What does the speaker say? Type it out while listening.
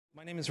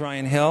My name is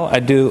Ryan Hill.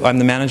 I'm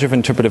the manager of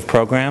interpretive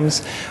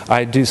programs.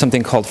 I do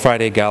something called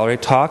Friday Gallery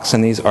Talks,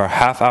 and these are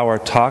half-hour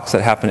talks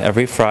that happen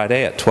every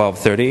Friday at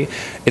 12:30.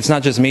 It's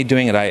not just me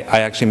doing it. I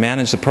actually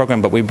manage the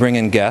program, but we bring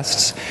in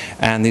guests,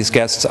 and these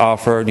guests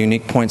offer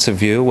unique points of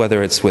view,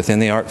 whether it's within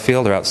the art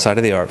field or outside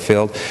of the art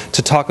field,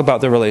 to talk about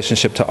their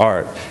relationship to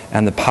art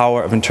and the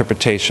power of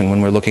interpretation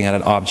when we're looking at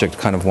an object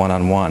kind of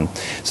one-on-one.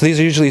 So these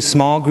are usually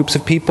small groups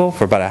of people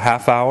for about a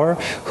half hour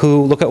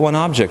who look at one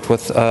object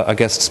with a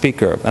guest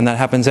speaker, and that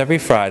happens every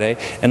Friday,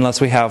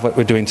 unless we have what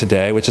we're doing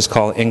today, which is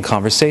called In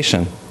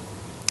Conversation.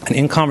 And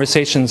In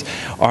Conversations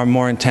are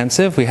more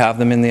intensive. We have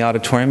them in the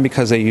auditorium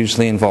because they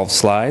usually involve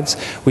slides.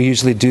 We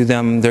usually do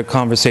them, they're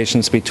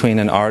conversations between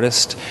an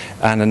artist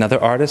and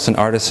another artist, an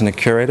artist and a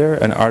curator,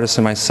 an artist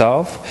and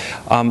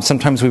myself.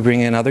 Sometimes we bring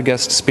in other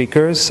guest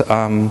speakers,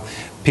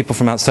 people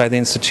from outside the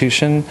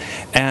institution,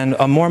 and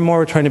more and more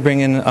we're trying to bring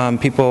in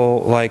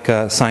people like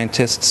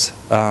scientists,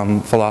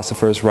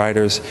 philosophers,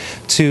 writers,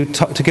 to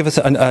give us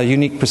a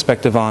unique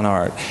perspective on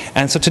art.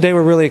 And so today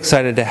we're really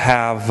excited to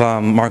have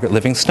Margaret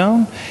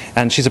Livingstone,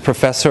 and she's a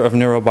professor of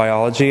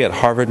neurobiology at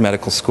Harvard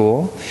Medical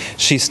School.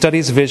 She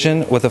studies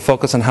vision with a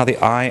focus on how the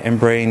eye and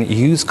brain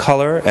use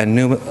color and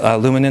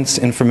luminance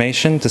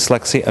information,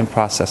 dyslexia, and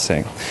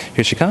processing.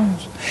 Here she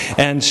comes.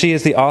 And she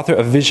is the author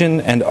of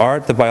Vision and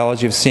Art, The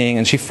Biology of Seeing,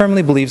 and she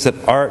firmly believes that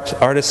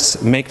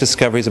artists make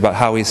discoveries about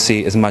how we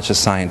see as much as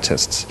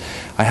scientists.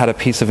 I had a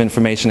piece of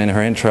information in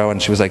her intro,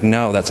 and she was like,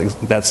 no,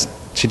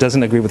 she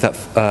doesn't agree with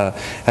that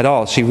at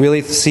all. She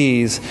really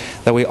sees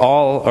that we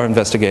all are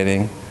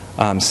investigating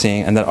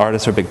seeing, and that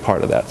artists are a big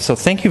part of that. So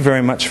thank you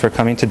very much for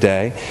coming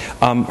today.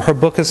 Her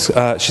book is,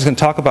 she's going to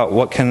talk about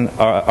what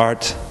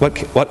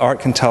art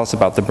can tell us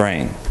about the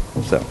brain.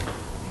 So.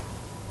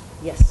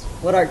 Yes,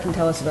 what art can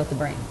tell us about the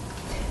brain.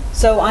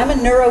 So I'm a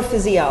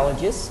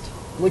neurophysiologist,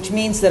 which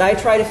means that I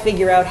try to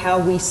figure out how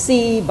we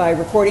see by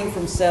recording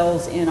from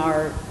cells in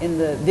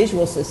the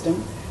visual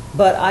system.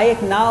 But I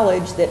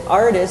acknowledge that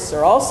artists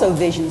are also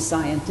vision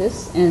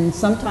scientists, and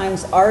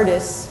sometimes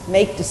artists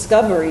make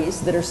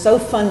discoveries that are so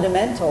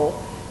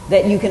fundamental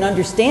that you can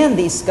understand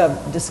these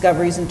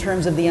discoveries in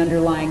terms of the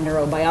underlying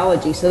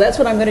neurobiology. So that's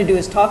what I'm going to do,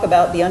 is talk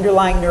about the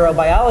underlying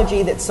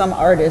neurobiology that some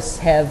artists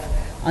have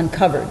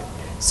uncovered.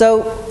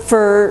 So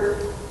for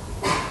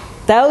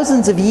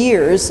thousands of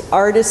years,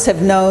 artists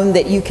have known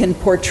that you can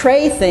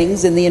portray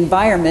things in the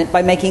environment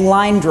by making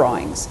line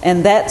drawings.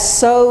 And that's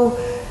so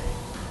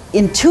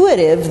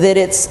intuitive that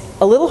it's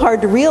a little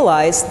hard to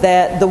realize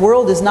that the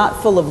world is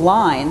not full of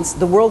lines.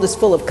 The world is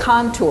full of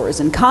contours.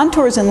 And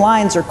contours and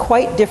lines are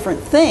quite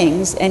different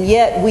things, and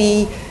yet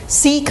we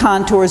see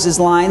contours as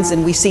lines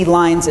and we see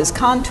lines as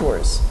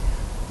contours.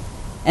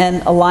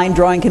 And a line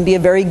drawing can be a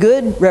very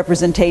good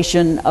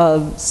representation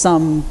of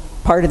some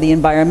part of the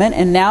environment.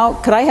 And now,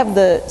 could I have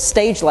the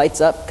stage lights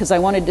up? Because I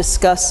want to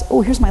discuss,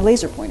 oh, here's my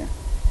laser pointer.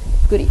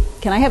 Goody.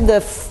 Can I have the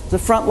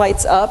front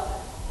lights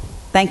up?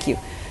 Thank you.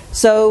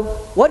 So,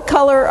 what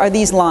color are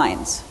these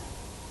lines?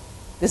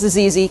 This is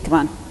easy, come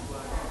on.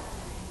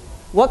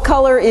 What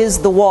color is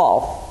the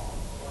wall?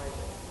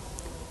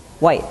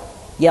 White.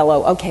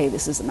 Yellow. Okay,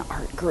 this is an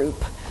art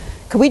group.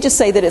 Could we just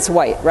say that it's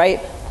white, right?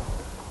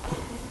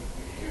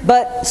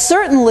 But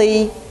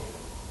certainly,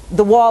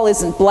 the wall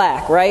isn't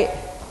black, right?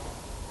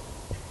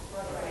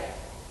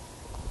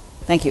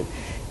 Thank you.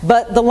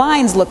 But the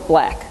lines look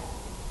black.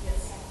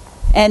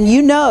 And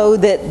you know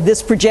that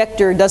this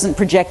projector doesn't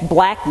project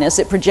blackness,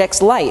 it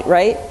projects light,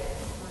 right?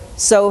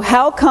 So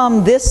how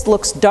come this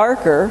looks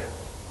darker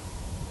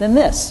than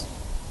this?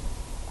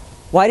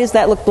 Why does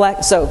that look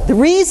black? So the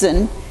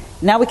reason,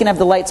 now we can have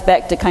the lights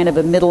back to kind of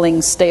a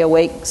middling stay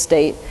awake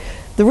state.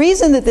 The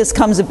reason that this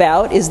comes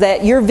about is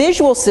that your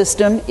visual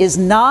system is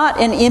not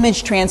an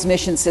image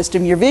transmission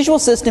system. Your visual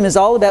system is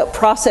all about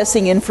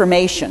processing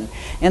information.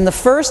 And the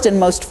first and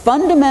most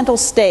fundamental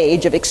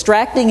stage of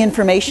extracting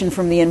information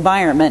from the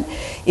environment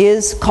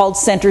is called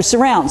center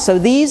surround. So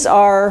these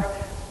are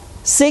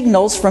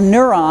signals from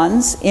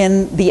neurons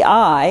in the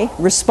eye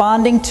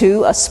responding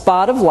to a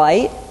spot of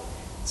light.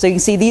 So you can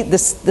see the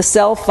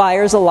cell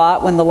fires a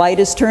lot when the light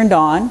is turned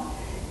on.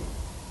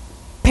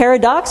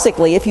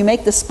 Paradoxically, if you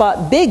make the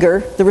spot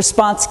bigger, the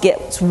response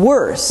gets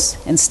worse.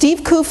 And Steve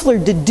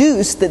Kufler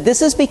deduced that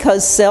this is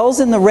because cells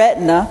in the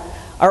retina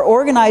are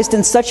organized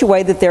in such a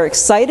way that they're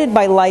excited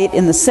by light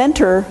in the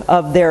center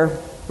of their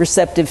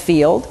receptive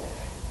field,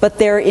 but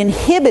they're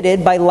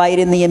inhibited by light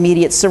in the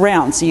immediate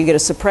surround. So you get a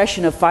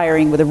suppression of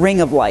firing with a ring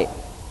of light.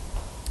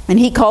 And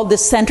he called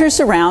this center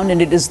surround,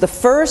 and it is the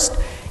first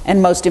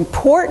and most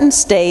important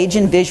stage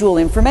in visual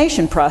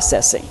information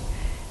processing.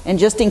 And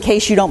just in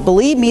case you don't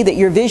believe me that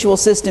your visual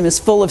system is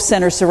full of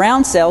center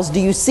surround cells, do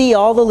you see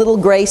all the little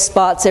gray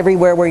spots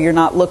everywhere where you're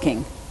not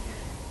looking?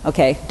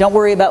 Okay, don't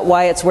worry about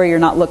why it's where you're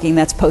not looking,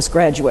 that's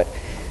postgraduate.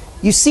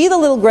 You see the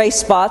little gray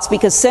spots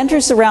because center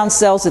surround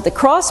cells at the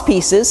cross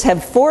pieces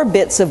have 4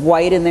 bits of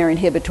white in their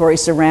inhibitory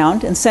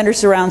surround, and center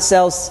surround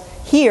cells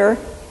here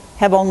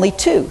have only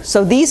 2.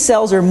 So these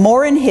cells are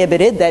more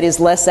inhibited, that is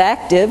less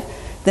active,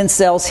 than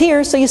cells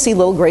here, so you see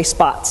little gray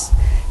spots.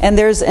 And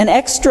there's an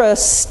extra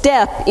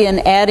step in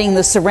adding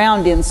the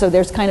surround in, so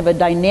there's kind of a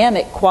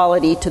dynamic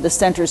quality to the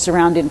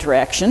center-surround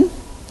interaction.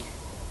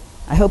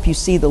 I hope you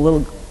see the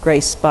little gray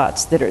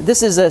spots that are,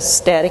 this is a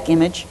static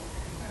image.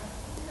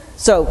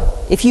 So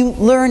if you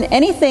learn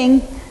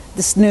anything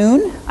this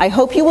noon, I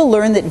hope you will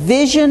learn that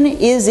vision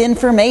is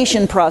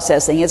information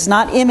processing. It's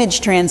not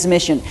image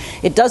transmission.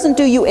 It doesn't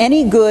do you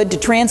any good to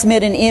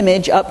transmit an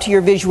image up to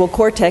your visual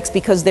cortex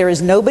because there is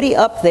nobody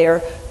up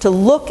there to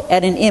look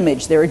at an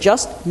image. There are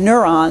just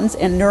neurons,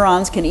 and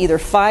neurons can either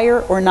fire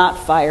or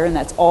not fire, and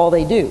that's all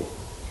they do.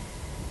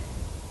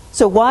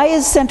 So why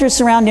is center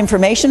surround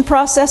information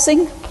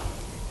processing?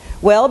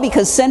 Well,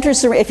 because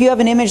if you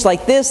have an image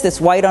like this that's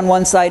white on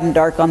one side and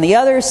dark on the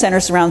other, center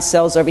surround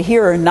cells over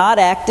here are not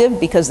active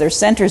because their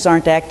centers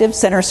aren't active.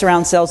 Center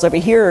surround cells over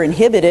here are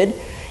inhibited.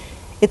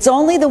 It's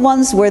only the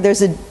ones where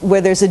there's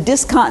a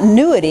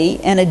discontinuity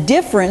and a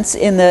difference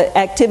in the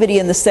activity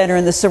in the center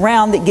and the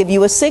surround that give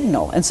you a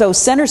signal. And so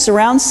center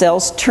surround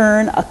cells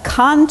turn a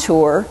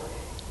contour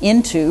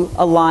into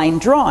a line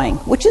drawing,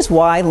 which is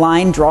why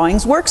line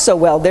drawings work so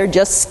well. They're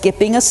just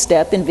skipping a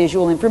step in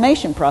visual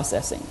information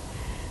processing.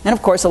 And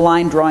of course, a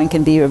line drawing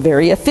can be a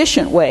very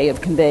efficient way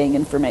of conveying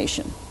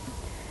information.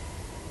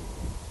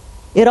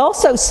 It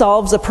also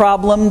solves a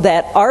problem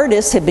that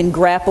artists have been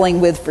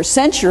grappling with for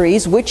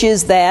centuries, which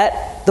is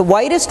that the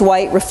whitest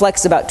white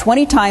reflects about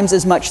 20 times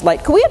as much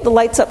light. Can we have the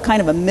lights up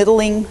kind of a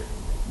middling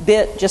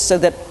bit just so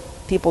that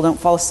people don't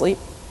fall asleep?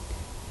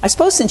 I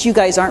suppose since you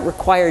guys aren't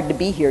required to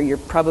be here, you're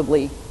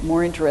probably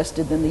more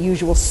interested than the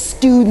usual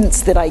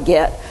students that I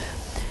get.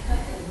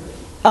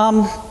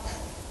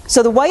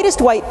 So the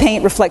whitest white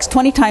paint reflects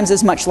 20 times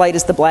as much light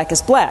as the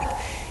blackest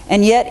black.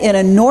 And yet in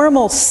a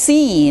normal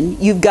scene,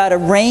 you've got a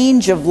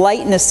range of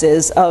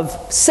lightnesses of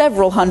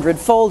several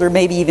hundred-fold or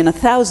maybe even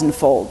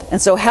 1,000-fold.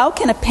 And so how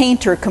can a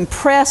painter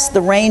compress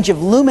the range of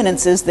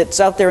luminances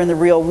that's out there in the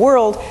real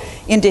world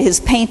into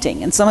his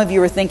painting? And some of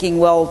you are thinking,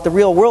 well, the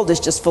real world is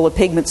just full of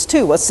pigments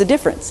too. What's the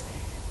difference?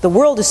 The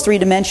world is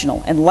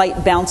three-dimensional and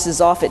light bounces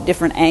off at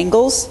different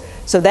angles.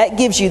 So that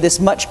gives you this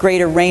much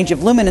greater range of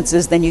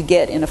luminances than you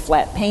get in a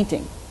flat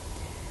painting.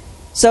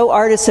 So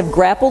artists have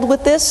grappled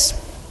with this.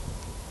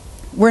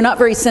 We're not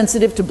very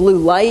sensitive to blue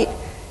light,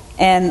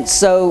 and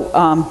so,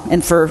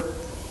 and for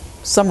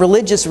some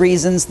religious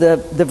reasons, the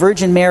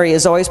Virgin Mary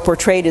is always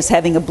portrayed as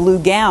having a blue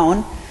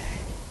gown.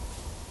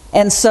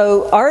 And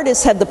so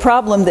artists have the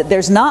problem that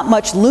there's not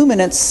much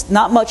luminance,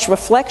 not much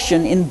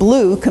reflection in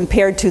blue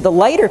compared to the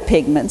lighter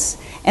pigments,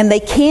 and they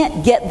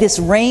can't get this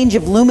range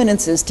of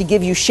luminances to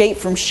give you shape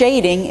from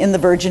shading in the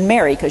Virgin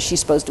Mary because she's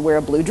supposed to wear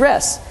a blue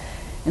dress.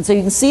 And so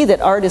you can see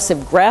that artists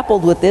have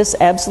grappled with this,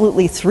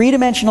 absolutely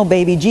three-dimensional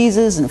baby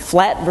Jesus and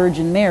flat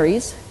Virgin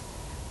Marys.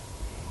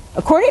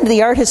 According to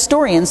the art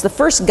historians, the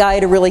first guy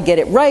to really get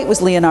it right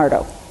was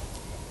Leonardo.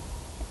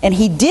 And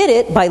he did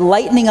it by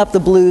lightening up the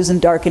blues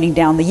and darkening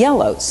down the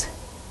yellows.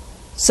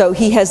 So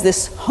he has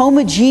this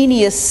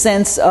homogeneous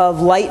sense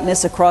of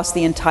lightness across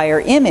the entire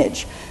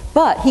image.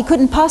 But he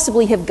couldn't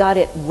possibly have got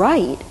it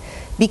right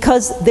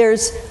because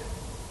there's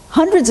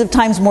hundreds of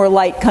times more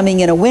light coming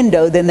in a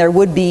window than there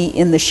would be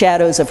in the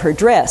shadows of her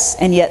dress.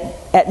 And yet,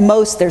 at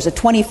most, there's a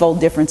 20-fold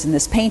difference in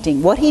this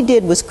painting. What he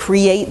did was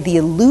create the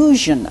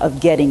illusion of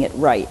getting it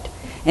right.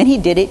 And he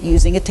did it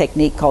using a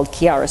technique called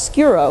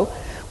chiaroscuro,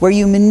 where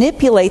you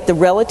manipulate the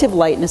relative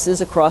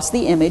lightnesses across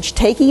the image,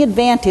 taking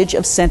advantage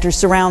of center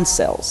surround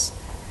cells.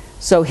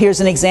 So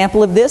here's an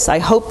example of this. I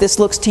hope this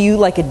looks to you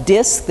like a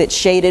disc that's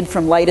shaded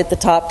from light at the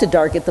top to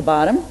dark at the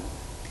bottom.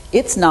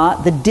 It's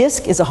not. The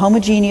disc is a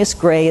homogeneous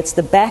gray. It's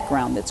the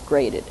background that's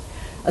graded.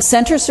 A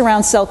center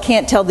surround cell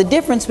can't tell the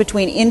difference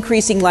between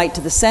increasing light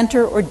to the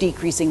center or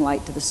decreasing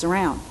light to the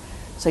surround.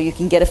 So you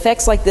can get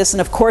effects like this,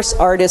 and of course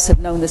artists have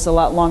known this a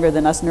lot longer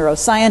than us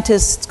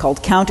neuroscientists. It's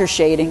called counter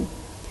shading.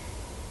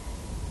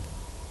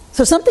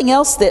 So something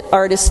else that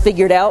artists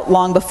figured out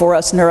long before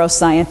us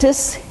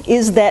neuroscientists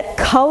is that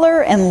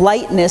color and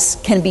lightness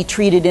can be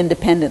treated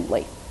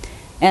independently.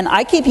 And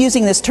I keep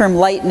using this term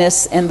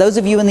lightness, and those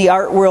of you in the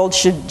art world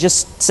should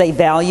just say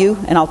value,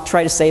 and I'll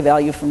try to say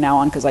value from now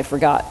on because I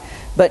forgot.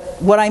 But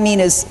what I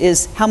mean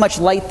is how much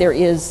light there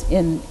is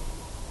in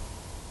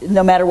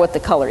no matter what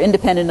the color,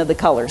 independent of the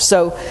color.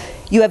 So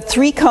you have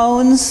 3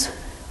 cones,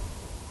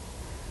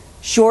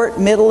 short,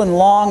 middle, and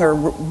long,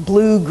 or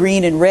blue,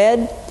 green, and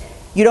red.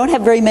 You don't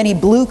have very many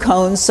blue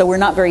cones, so we're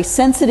not very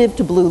sensitive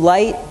to blue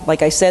light.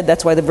 Like I said,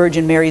 that's why the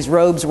Virgin Mary's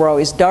robes were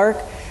always dark.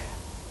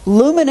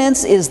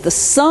 Luminance is the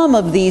sum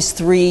of these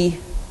 3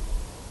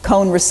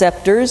 cone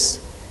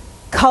receptors.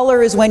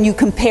 Color is when you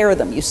compare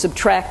them, you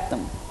subtract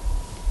them.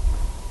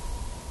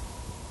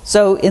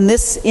 So in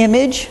this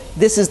image,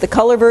 this is the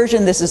color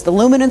version, this is the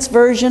luminance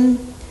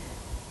version.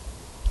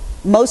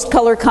 Most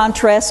color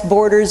contrast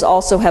borders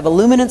also have a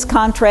luminance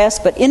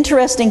contrast, but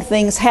interesting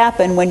things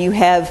happen when you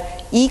have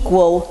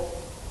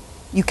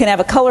you can have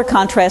a color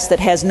contrast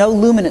that has no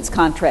luminance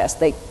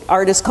contrast.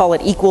 Artists call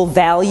it equal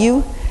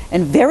value,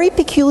 and very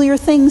peculiar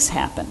things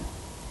happen.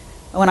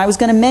 When I was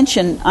going to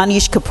mention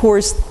Anish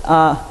Kapoor's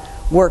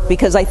work,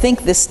 because I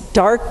think this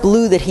dark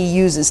blue that he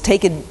uses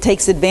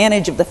takes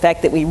advantage of the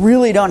fact that we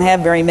really don't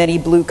have very many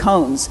blue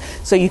cones.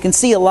 So you can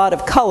see a lot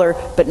of color,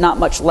 but not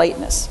much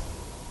lightness.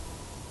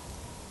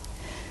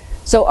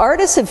 So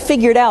artists have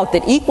figured out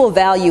that equal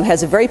value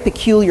has a very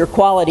peculiar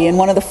quality, and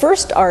one of the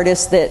first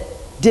artists that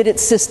did it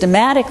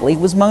systematically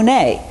was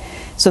Monet.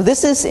 So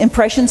this is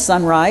Impression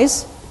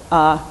Sunrise.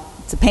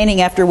 It's a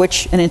painting after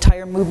which an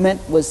entire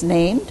movement was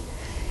named.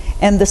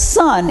 And the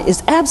sun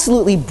is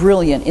absolutely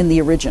brilliant in the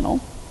original.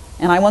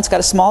 And I once got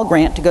a small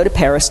grant to go to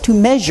Paris to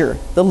measure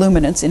the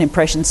luminance in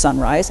Impression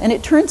Sunrise. And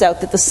it turns out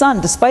that the sun,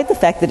 despite the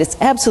fact that it's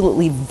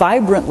absolutely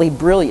vibrantly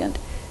brilliant,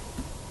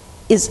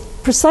 is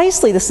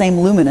precisely the same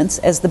luminance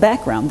as the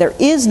background. There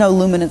is no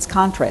luminance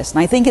contrast.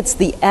 And I think it's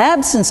the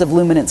absence of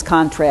luminance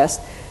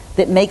contrast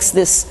that makes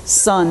this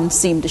sun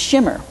seem to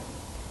shimmer.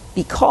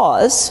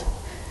 Because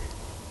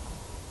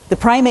the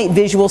primate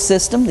visual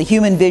system, the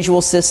human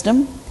visual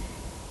system,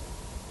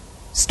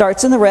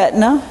 starts in the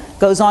retina,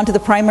 goes on to the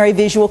primary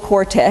visual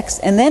cortex,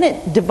 and then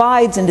it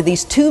divides into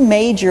these two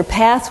major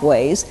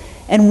pathways,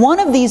 and one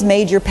of these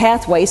major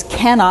pathways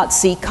cannot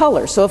see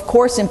color. So of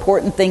course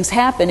important things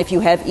happen if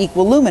you have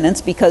equal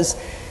luminance, because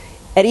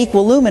at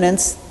equal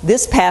luminance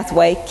this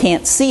pathway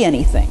can't see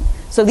anything.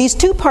 So these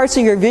two parts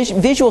of your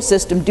visual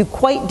system do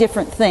quite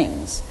different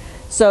things.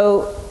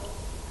 So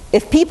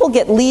if people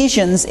get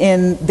lesions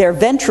in their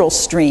ventral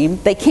stream,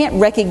 they can't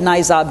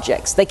recognize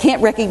objects. They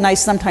can't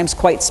recognize sometimes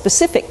quite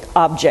specific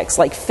objects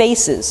like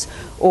faces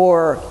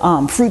or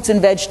fruits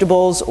and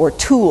vegetables or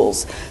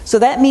tools. So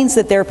that means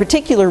that there are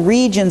particular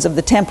regions of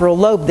the temporal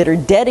lobe that are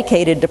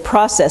dedicated to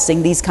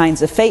processing these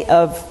kinds of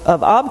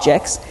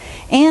objects,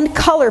 and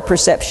color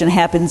perception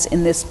happens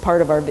in this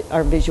part of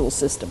our visual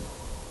system.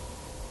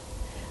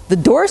 The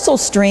dorsal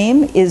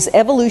stream is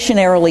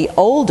evolutionarily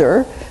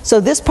older, so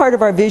this part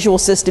of our visual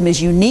system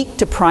is unique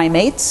to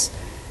primates.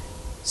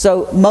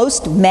 So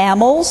most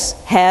mammals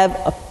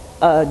have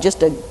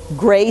just a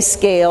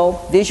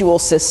grayscale visual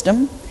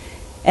system,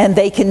 and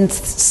they can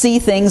see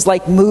things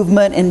like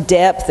movement and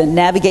depth and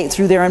navigate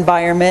through their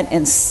environment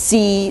and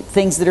see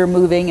things that are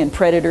moving and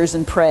predators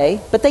and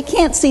prey, but they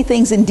can't see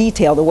things in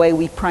detail the way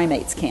we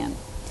primates can.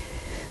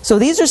 So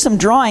these are some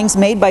drawings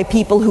made by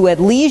people who had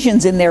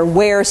lesions in their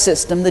wear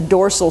system, the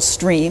dorsal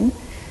stream.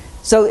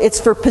 So it's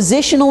for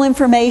positional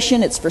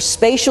information, it's for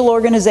spatial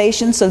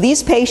organization. So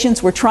these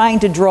patients were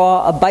trying to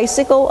draw a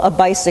bicycle,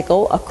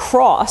 a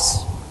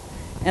cross,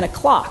 and a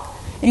clock.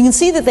 And you can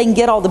see that they can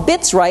get all the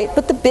bits right,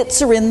 but the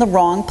bits are in the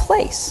wrong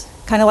place,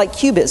 kind of like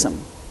cubism.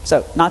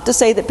 So not to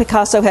say that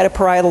Picasso had a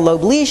parietal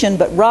lobe lesion,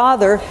 but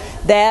rather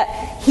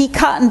that he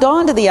cottoned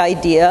on to the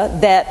idea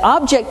that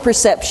object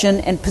perception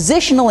and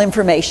positional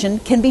information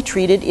can be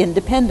treated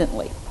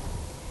independently.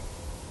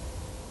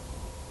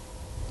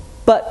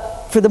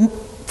 But for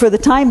the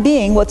time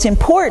being, what's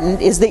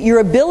important is that your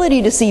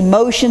ability to see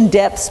motion,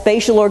 depth,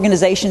 spatial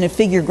organization, and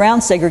figure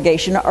ground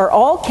segregation are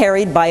all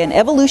carried by an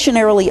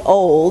evolutionarily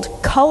old,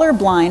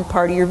 colorblind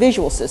part of your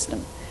visual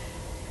system.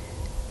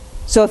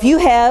 So if you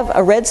have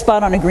a red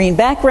spot on a green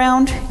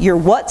background, your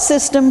what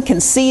system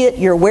can see it,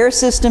 your where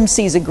system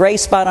sees a gray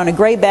spot on a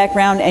gray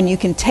background, and you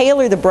can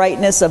tailor the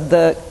brightness of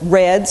the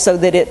red so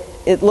that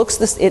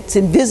it's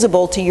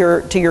invisible to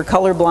your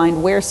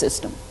colorblind where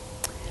system.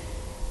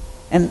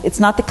 And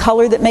it's not the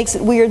color that makes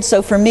it weird,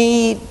 so for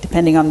me,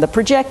 depending on the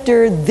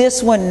projector,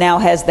 this one now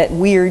has that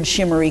weird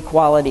shimmery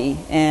quality,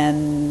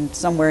 and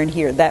somewhere in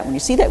here, that one. You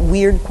see that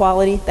weird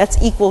quality?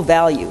 That's equal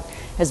value.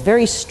 It has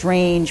very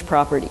strange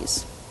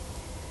properties.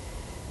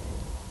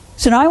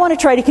 So now I want to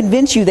try to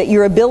convince you that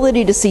your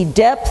ability to see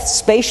depth,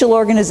 spatial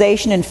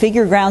organization, and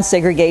figure ground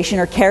segregation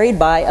are carried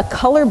by a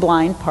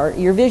colorblind part of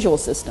your visual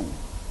system.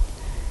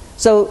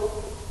 So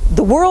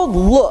the world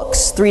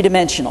looks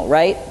three-dimensional,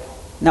 right?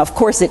 Now, of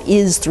course, it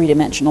is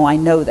three-dimensional, I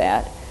know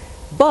that.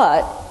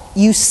 But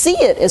you see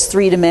it as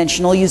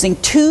three-dimensional using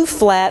two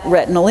flat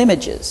retinal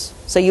images.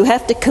 So you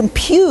have to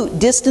compute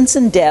distance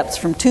and depth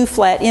from two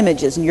flat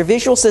images, and your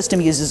visual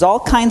system uses all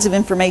kinds of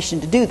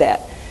information to do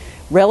that.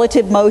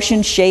 Relative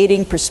motion,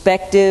 shading,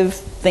 perspective,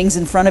 things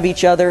in front of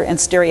each other, and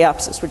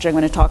stereopsis, which I'm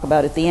going to talk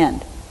about at the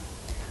end.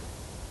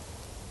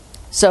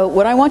 So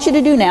what I want you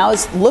to do now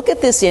is look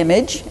at this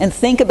image and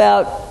think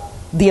about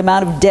the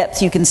amount of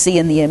depth you can see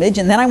in the image,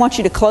 and then I want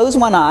you to close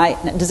one eye.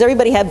 Now, does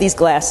everybody have these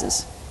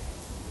glasses?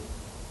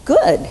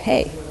 Good.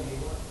 Hey.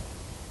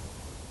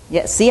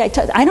 Yeah, see, I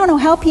don't know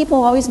how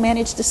people always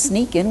manage to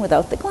sneak in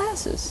without the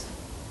glasses.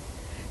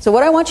 So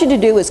what I want you to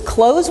do is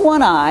close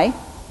one eye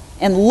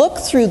and look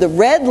through the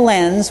red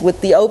lens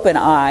with the open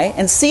eye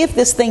and see if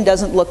this thing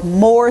doesn't look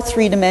more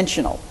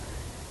three-dimensional.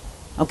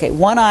 Okay,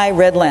 one eye,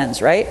 red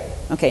lens, right?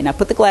 Okay, now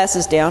put the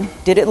glasses down.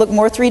 Did it look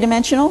more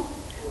three-dimensional?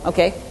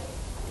 Okay.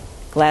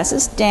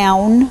 Glasses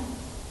down.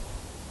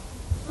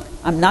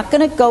 I'm not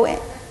going to go in.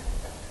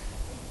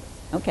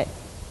 Okay.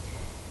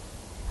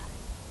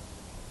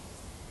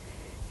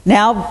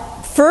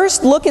 Now,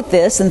 first look at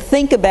this and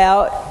think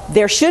about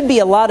there should be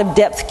a lot of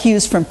depth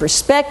cues from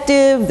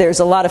perspective. There's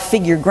a lot of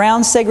figure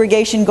ground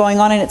segregation going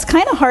on, and it's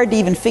kind of hard to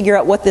even figure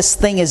out what this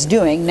thing is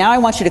doing. Now I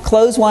want you to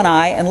close one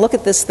eye and look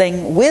at this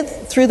thing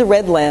through the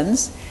red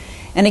lens.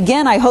 And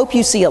again, I hope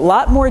you see a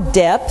lot more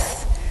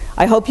depth.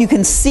 I hope you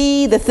can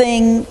see the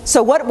thing.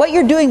 So what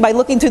you're doing by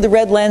looking through the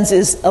red lens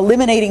is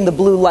eliminating the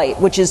blue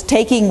light, which is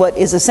taking what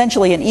is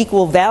essentially an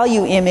equal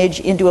value image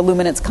into a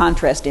luminance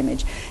contrast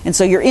image. And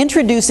so you're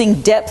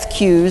introducing depth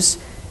cues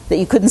that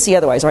you couldn't see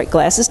otherwise. All right,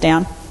 glasses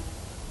down.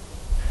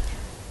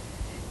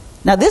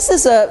 Now this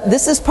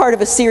is part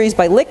of a series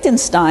by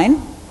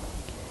Lichtenstein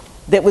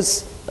that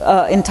was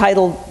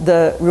entitled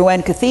the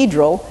Rouen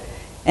Cathedral,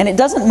 and it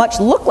doesn't much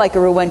look like a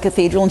Rouen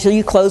Cathedral until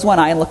you close one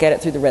eye and look at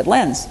it through the red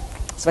lens.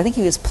 So I think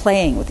he was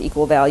playing with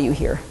equal value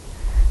here.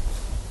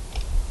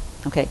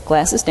 Okay,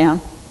 glasses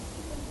down.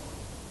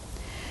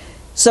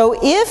 So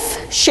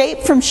if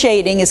shape from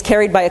shading is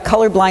carried by a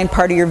colorblind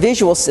part of your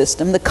visual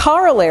system, the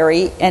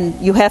corollary, and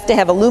you have to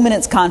have a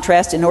luminance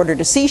contrast in order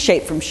to see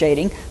shape from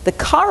shading, the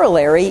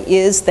corollary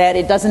is that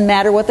it doesn't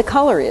matter what the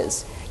color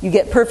is. You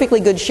get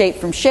perfectly good shape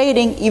from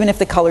shading even if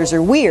the colors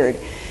are weird.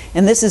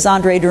 And this is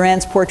André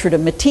Durand's portrait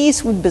of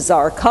Matisse with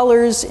bizarre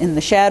colors in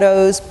the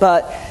shadows,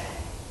 but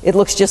it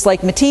looks just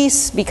like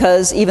Matisse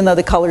because even though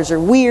the colors are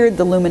weird,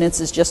 the luminance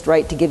is just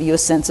right to give you a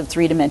sense of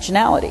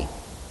three-dimensionality.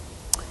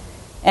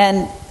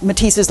 And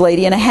Matisse's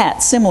Lady in a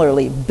Hat,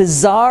 similarly.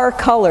 Bizarre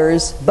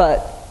colors,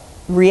 but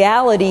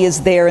reality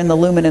is there in the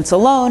luminance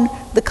alone.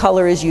 The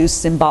color is used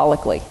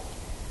symbolically.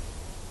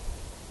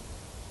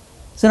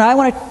 So now I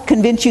want to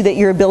convince you that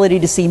your ability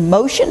to see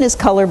motion is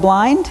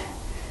colorblind.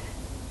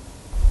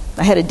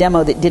 I had a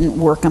demo that didn't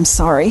work, I'm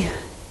sorry.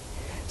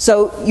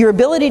 So your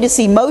ability to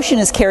see motion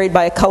is carried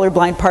by a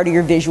colorblind part of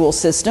your visual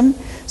system.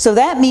 So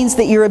that means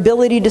that your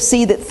ability to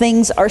see that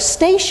things are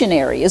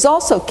stationary is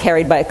also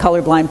carried by a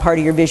colorblind part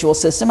of your visual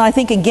system. I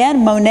think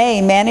again Monet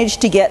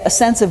managed to get a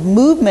sense of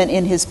movement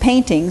in his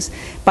paintings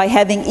by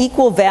having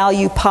equal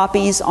value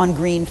poppies on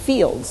green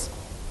fields.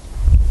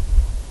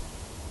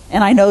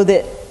 And I know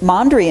that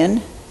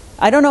Mondrian,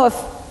 I don't know if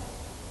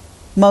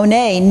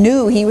Monet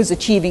knew he was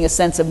achieving a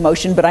sense of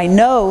motion, but I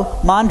know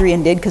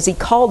Mondrian did because he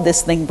called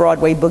this thing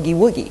Broadway Boogie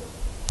Woogie.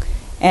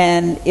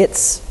 And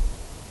it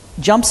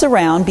jumps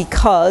around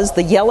because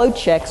the yellow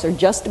checks are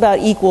just about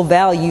equal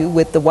value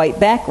with the white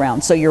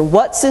background. So your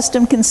what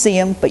system can see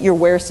them, but your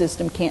where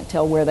system can't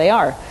tell where they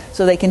are.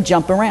 So they can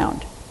jump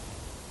around.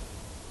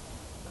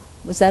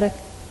 Was that a...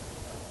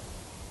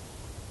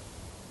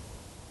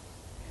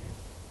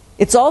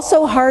 It's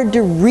also hard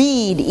to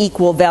read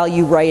equal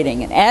value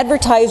writing, and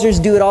advertisers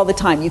do it all the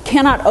time. You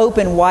cannot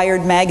open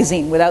Wired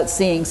magazine without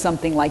seeing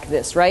something like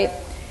this, right?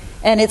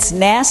 And it's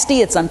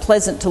nasty, it's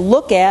unpleasant to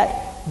look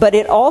at, but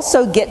it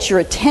also gets your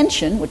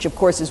attention, which of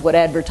course is what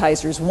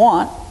advertisers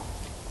want,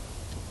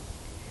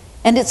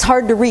 and it's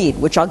hard to read,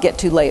 which I'll get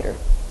to later.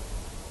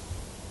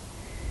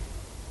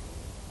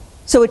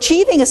 So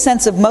achieving a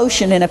sense of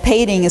motion in a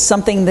painting is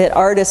something that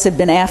artists have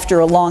been after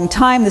a long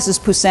time. This is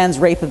Poussin's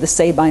Rape of the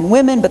Sabine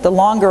Women, but the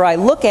longer I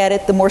look at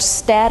it, the more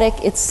static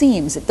it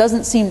seems. It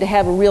doesn't seem to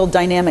have a real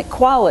dynamic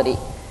quality.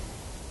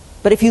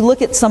 But if you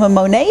look at some of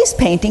Monet's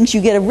paintings, you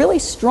get a really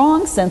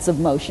strong sense of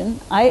motion.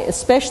 I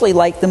especially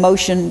like the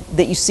motion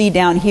that you see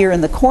down here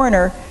in the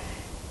corner,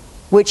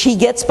 which he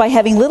gets by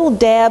having little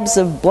dabs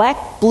of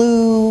black,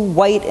 blue,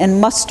 white, and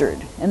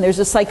mustard. And there's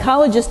a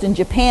psychologist in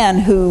Japan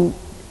who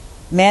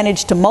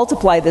managed to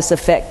multiply this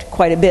effect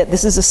quite a bit.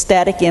 This is a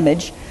static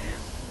image.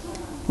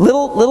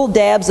 Little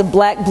dabs of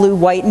black, blue,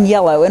 white, and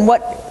yellow. And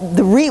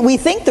we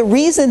think the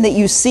reason that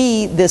you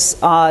see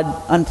this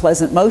odd,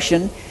 unpleasant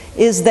motion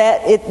is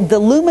that the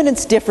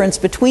luminance difference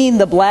between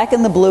the black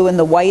and the blue and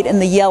the white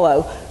and the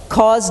yellow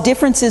cause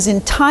differences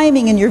in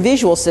timing in your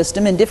visual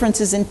system, and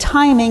differences in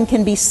timing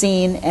can be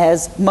seen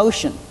as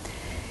motion.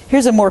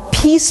 Here's a more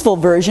peaceful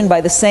version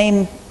by the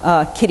same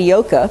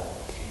Kitaoka.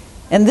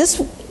 And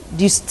this,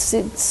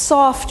 it's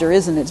softer,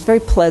 isn't it? It's very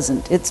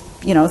pleasant. It's,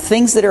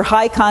 things that are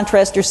high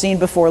contrast are seen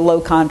before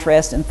low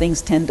contrast, and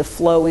things tend to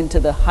flow into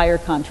the higher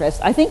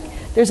contrast. I think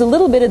there's a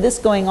little bit of this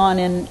going on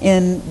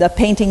in the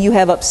painting you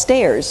have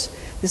upstairs.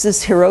 This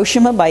is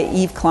Hiroshima by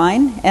Yves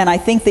Klein, and I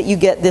think that you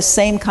get this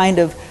same kind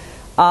of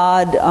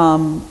odd,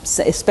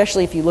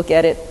 especially if you look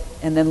at it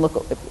and then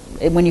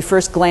when you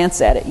first glance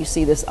at it, you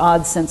see this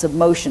odd sense of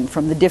motion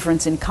from the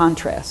difference in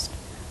contrast.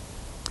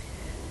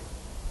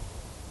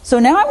 So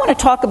now I want to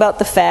talk about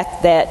the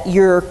fact that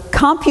your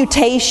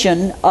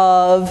computation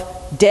of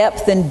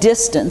depth and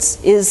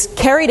distance is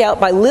carried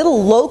out by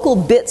little local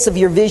bits of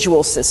your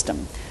visual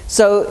system.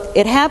 So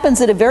it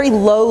happens at a very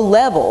low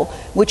level,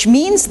 which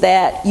means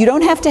that you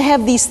don't have to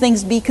have these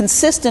things be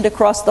consistent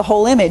across the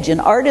whole image,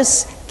 and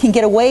artists can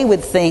get away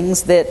with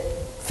things that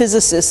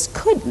physicists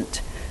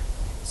couldn't.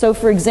 So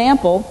for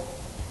example,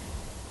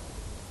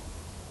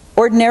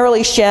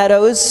 ordinarily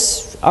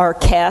shadows are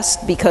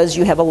cast because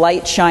you have a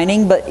light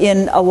shining, but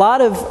in a lot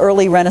of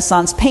early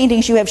Renaissance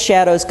paintings you have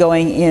shadows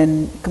going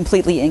in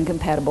completely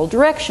incompatible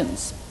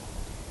directions.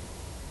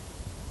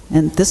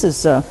 And this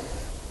is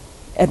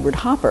Edward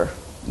Hopper.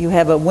 You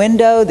have a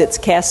window that's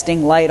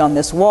casting light on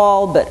this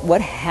wall, but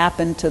what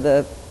happened to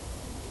the...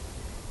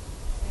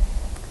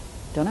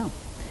 Don't know.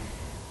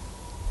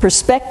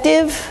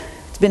 Perspective.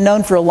 It's been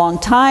known for a long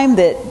time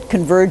that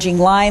converging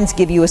lines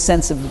give you a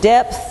sense of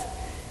depth,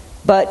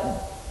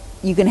 but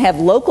you can have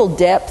local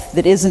depth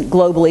that isn't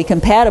globally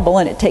compatible,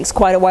 and it takes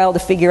quite a while to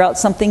figure out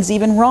something's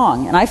even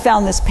wrong. And I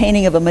found this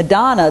painting of a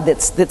Madonna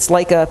that's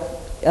like a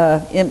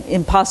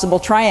impossible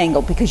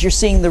triangle, because you're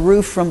seeing the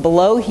roof from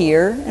below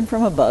here and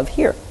from above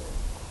here.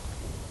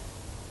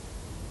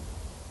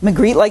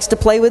 Magritte likes to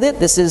play with it.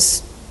 This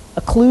is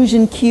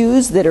occlusion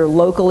cues that are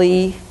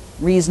locally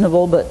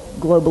reasonable but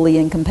globally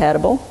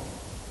incompatible.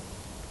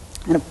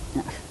 And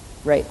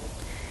right.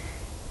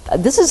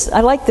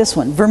 I like this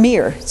one,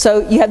 Vermeer.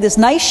 So you have this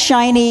nice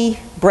shiny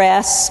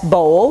brass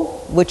bowl,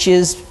 which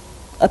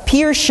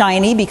appears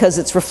shiny because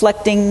it's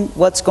reflecting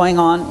what's going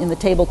on in the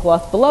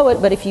tablecloth below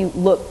it, but if you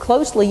look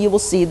closely, you will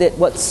see that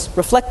what's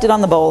reflected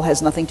on the bowl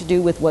has nothing to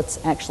do with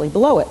what's actually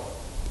below it.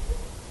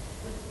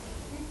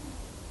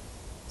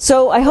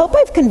 So I hope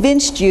I've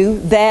convinced you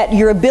that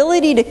your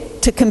ability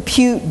to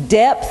compute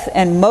depth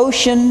and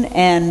motion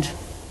and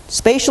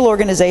spatial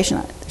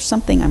organization, there's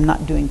something I'm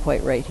not doing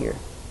quite right here,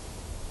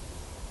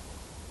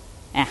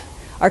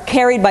 are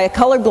carried by a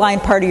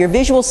colorblind part of your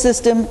visual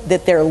system,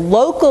 that they're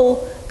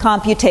local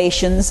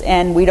computations,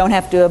 and we don't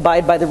have to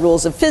abide by the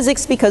rules of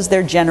physics because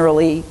they're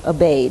generally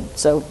obeyed,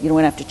 so you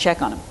don't have to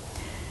check on them.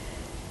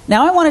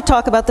 Now I want to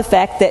talk about the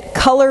fact that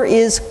color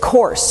is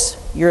coarse.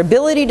 Your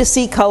ability to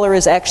see color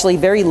is actually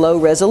very low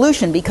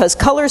resolution because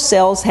color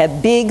cells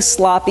have big,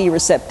 sloppy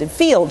receptive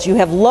fields. You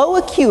have low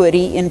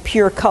acuity in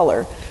pure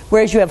color,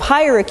 whereas you have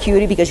higher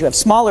acuity because you have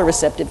smaller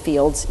receptive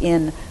fields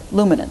in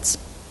luminance.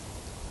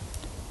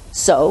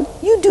 So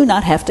you do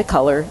not have to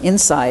color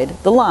inside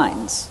the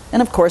lines.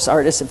 And of course,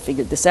 artists have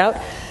figured this out.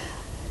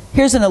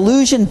 Here's an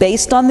illusion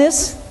based on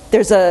this.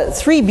 There's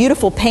 3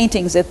 beautiful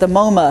paintings at the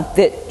MoMA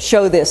that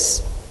show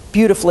this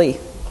beautifully.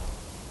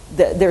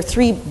 There are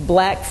 3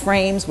 black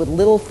frames with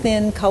little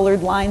thin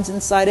colored lines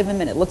inside of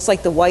them, and it looks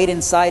like the white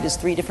inside is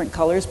 3 different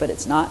colors, but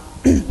it's not.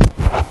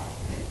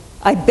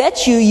 I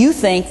bet you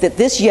think that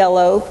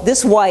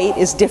this white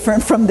is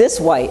different from this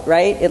white,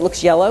 right? It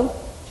looks yellow.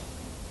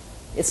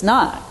 It's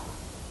not.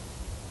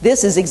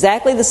 This is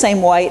exactly the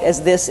same white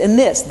as this and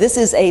this. This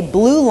is a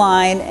blue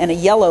line and a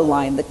yellow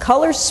line. The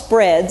color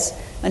spreads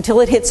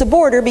until it hits a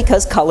border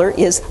because color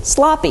is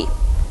sloppy.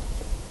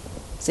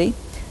 See?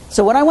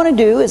 So what I want to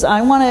do is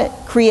I want to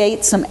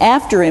create some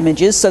after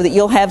images so that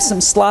you'll have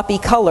some sloppy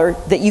color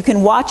that you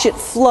can watch it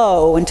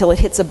flow until it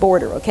hits a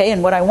border, okay?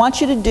 And what I want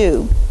you to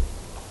do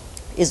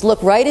is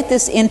look right at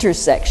this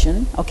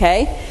intersection,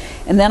 okay?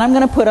 And then I'm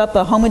going to put up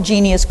a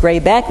homogeneous gray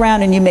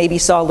background, and you maybe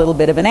saw a little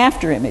bit of an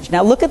after image.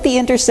 Now look at the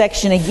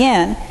intersection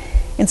again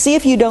and see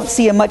if you don't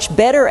see a much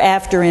better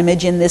after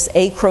image in this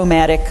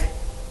achromatic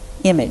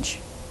image.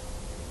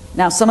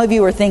 Now some of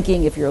you are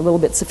thinking, if you're a little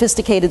bit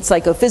sophisticated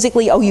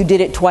psychophysically, oh, you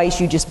did it twice,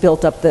 you just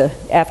built up the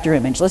after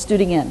image. Let's do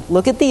it again.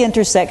 Look at the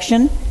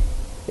intersection,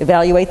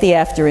 evaluate the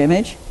after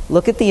image.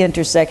 Look at the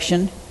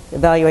intersection,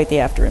 evaluate the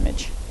after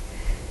image.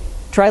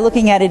 Try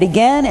looking at it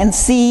again and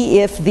see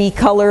if the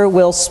color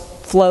will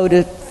flow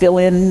to fill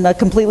in a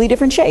completely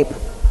different shape.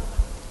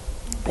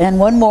 And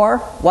one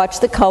more, watch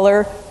the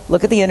color,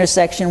 look at the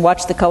intersection,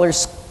 watch the color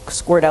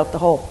squirt out the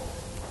hole.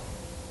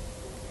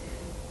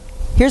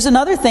 Here's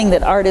another thing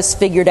that artists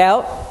figured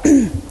out,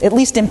 at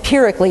least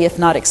empirically if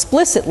not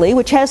explicitly,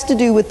 which has to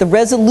do with the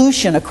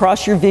resolution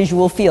across your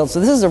visual field. So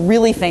this is a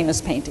really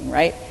famous painting,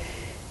 right?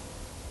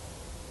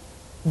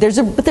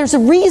 But there's a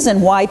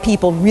reason why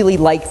people really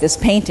like this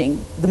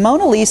painting. The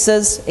Mona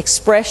Lisa's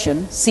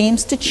expression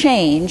seems to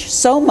change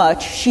so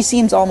much, she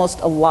seems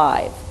almost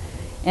alive.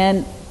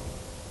 And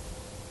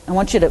I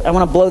want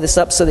to blow this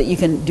up so that you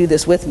can do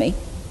this with me.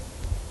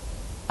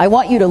 I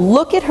want you to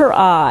look at her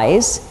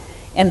eyes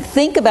and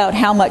think about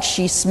how much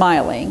she's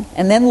smiling,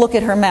 and then look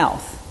at her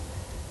mouth.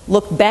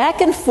 Look back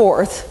and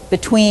forth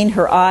between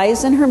her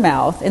eyes and her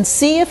mouth and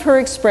see if her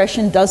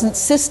expression doesn't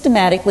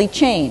systematically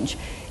change.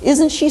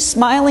 Isn't she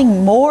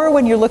smiling more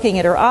when you're looking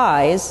at her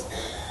eyes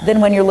than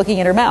when you're looking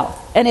at her mouth?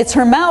 And it's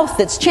her mouth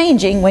that's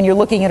changing when you're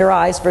looking at her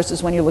eyes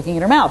versus when you're looking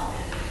at her mouth.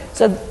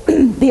 So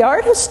the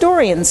art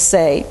historians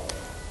say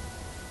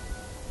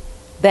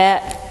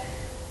that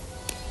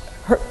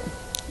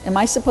am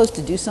I supposed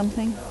to do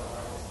something?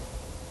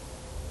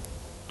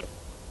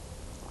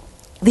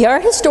 The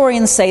art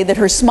historians say that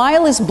her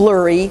smile is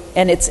blurry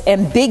and it's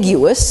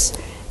ambiguous.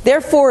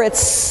 Therefore,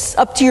 it's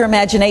up to your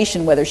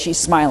imagination whether she's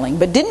smiling.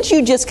 But didn't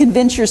you just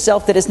convince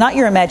yourself that it's not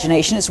your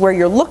imagination, it's where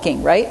you're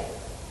looking, right?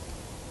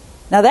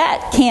 Now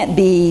that can't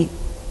be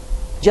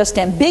just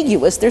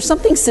ambiguous. There's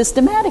something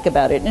systematic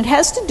about it. And it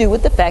has to do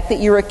with the fact that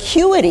your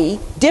acuity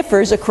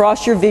differs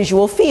across your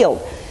visual field.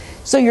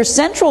 So your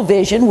central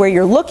vision, where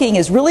you're looking,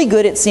 is really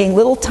good at seeing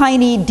little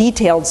tiny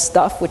detailed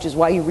stuff, which is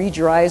why you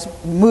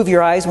move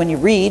your eyes when you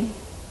read.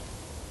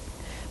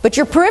 But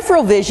your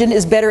peripheral vision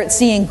is better at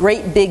seeing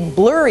great big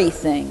blurry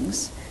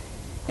things,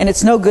 and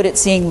it's no good at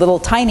seeing little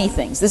tiny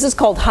things. This is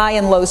called high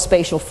and low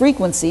spatial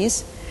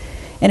frequencies.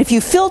 And if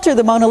you filter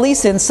the Mona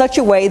Lisa in such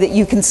a way that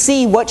you can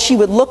see what she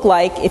would look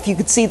like if you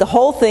could see the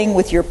whole thing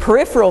with your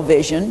peripheral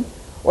vision,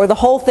 or the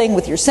whole thing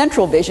with your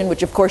central vision,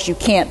 which of course you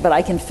can't, but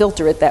I can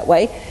filter it that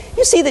way,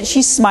 you see that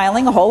she's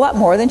smiling a whole lot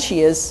more than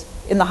she is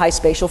in the high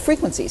spatial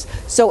frequencies.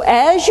 So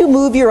as you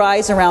move your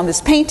eyes around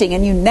this painting,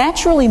 and you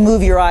naturally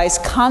move your eyes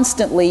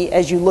constantly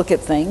as you look at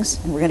things,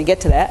 and we're going to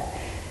get to that,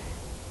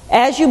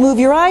 as you move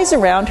your eyes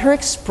around, her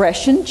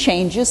expression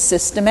changes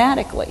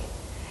systematically.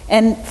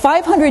 And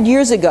 500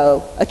 years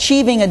ago,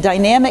 achieving a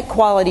dynamic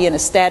quality in a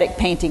static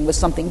painting was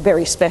something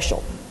very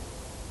special.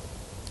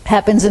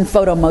 Happens in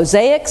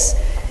photomosaics.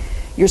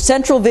 Your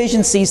central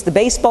vision sees the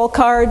baseball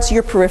cards,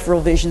 your peripheral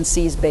vision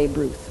sees Babe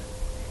Ruth.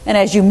 And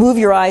as you move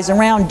your eyes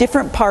around,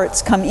 different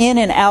parts come in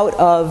and out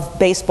of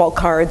baseball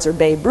cards or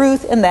Babe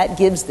Ruth, and that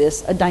gives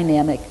this a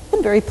dynamic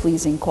and very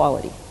pleasing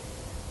quality.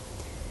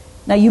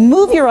 Now you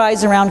move your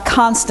eyes around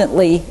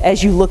constantly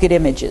as you look at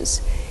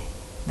images.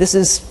 This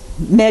is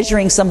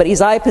measuring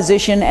somebody's eye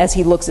position as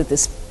he looks at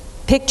this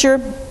picture.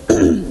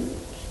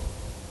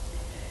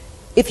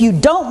 If you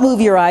don't move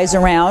your eyes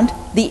around,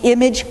 the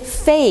image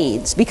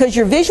fades, because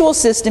your visual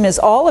system is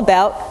all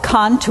about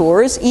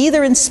contours,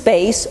 either in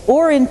space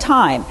or in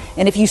time.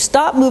 And if you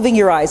stop moving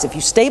your eyes, if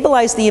you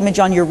stabilize the image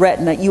on your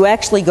retina, you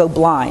actually go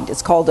blind.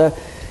 It's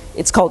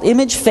called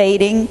image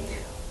fading,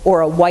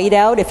 or a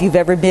whiteout if you've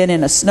ever been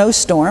in a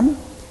snowstorm,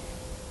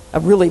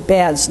 a really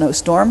bad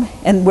snowstorm,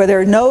 and where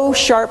there are no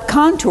sharp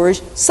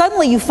contours,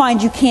 suddenly you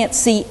find you can't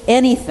see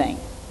anything.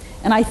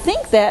 And I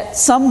think that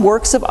some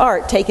works of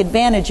art take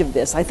advantage of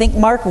this. I think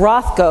Mark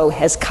Rothko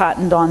has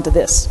cottoned on to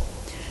this.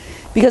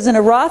 Because in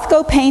a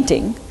Rothko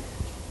painting,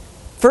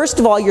 first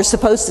of all, you're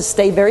supposed to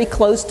stay very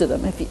close to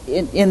them.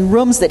 In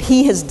rooms that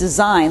he has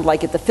designed,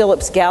 like at the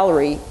Phillips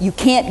Gallery, you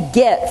can't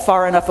get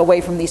far enough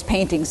away from these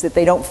paintings that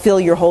they don't fill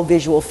your whole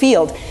visual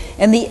field.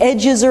 And the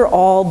edges are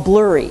all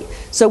blurry.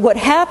 So what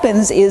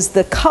happens is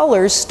the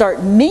colors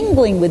start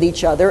mingling with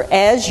each other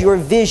as your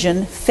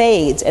vision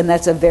fades. And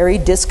that's a very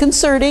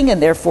disconcerting and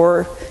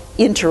therefore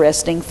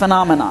interesting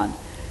phenomenon.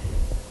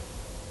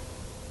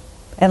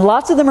 And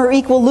lots of them are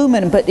equal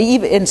luminance,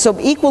 and so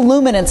equal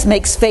luminance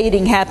makes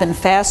fading happen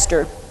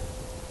faster.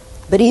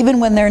 But even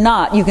when they're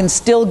not, you can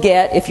still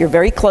get, if you're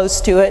very close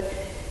to it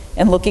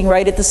and looking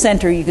right at the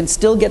center, you can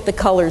still get the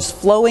colors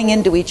flowing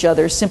into each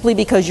other simply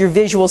because your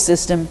visual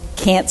system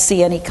can't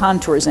see any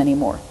contours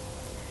anymore.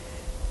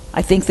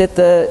 I think that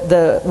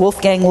the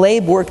Wolfgang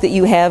Leib work that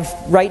you have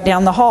right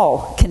down the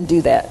hall can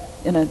do that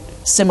in a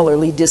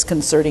similarly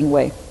disconcerting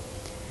way.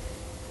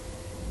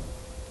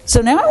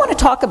 So now I want to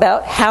talk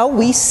about how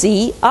we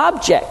see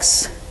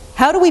objects.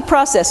 How do we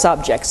process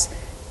objects?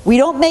 We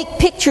don't make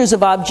pictures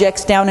of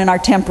objects down in our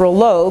temporal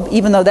lobe,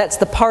 even though that's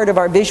the part of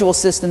our visual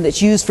system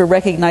that's used for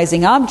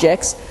recognizing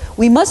objects.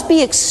 We must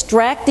be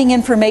extracting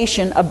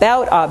information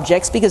about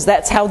objects because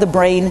that's how the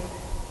brain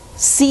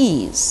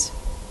sees.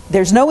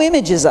 There's no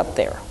images up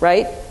there,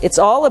 right? It's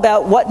all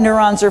about what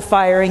neurons are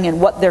firing and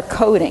what they're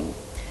coding.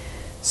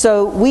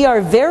 So we are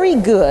very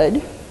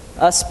good,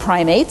 us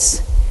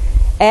primates,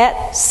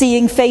 at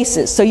seeing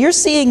faces. So you're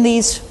seeing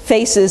these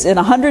faces in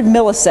 100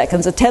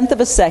 milliseconds, a tenth of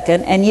a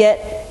second, and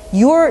yet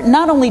you're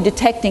not only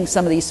detecting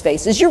some of these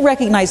faces, you're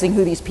recognizing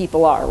who these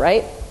people are,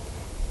 right?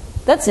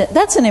 That's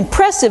an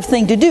impressive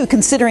thing to do,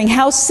 considering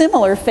how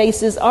similar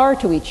faces are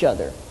to each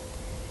other.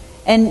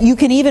 And you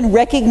can even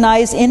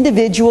recognize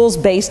individuals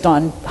based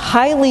on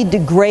highly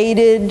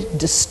degraded,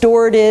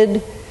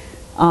 distorted,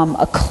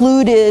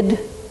 occluded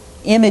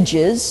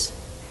images.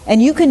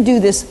 And you can do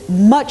this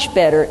much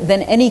better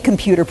than any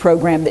computer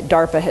program that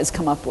DARPA has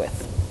come up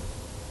with.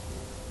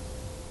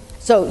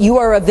 So you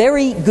are a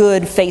very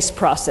good face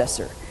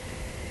processor.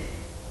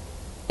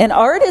 And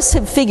artists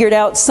have figured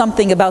out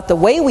something about the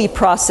way we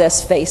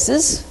process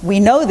faces. We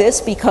know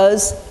this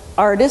because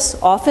artists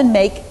often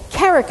make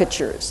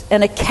caricatures.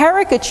 And a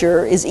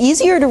caricature is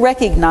easier to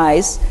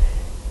recognize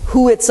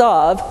who it's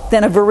of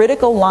than a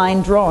veridical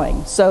line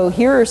drawing. So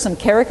here are some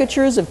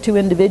caricatures of two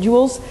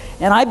individuals,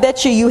 and I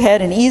bet you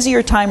had an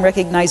easier time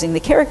recognizing the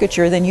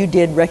caricature than you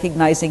did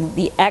recognizing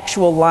the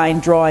actual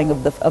line drawing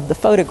of the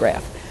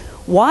photograph.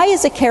 Why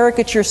is a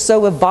caricature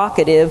so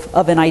evocative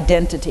of an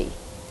identity?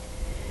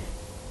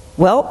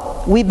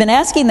 Well, we've been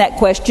asking that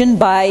question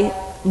by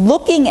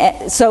looking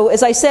at, so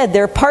as I said,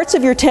 there are parts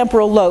of your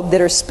temporal lobe that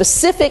are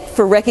specific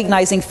for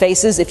recognizing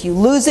faces. If you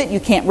lose it,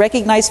 you can't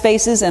recognize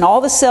faces, and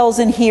all the cells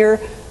in here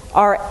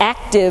are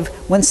active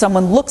when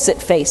someone looks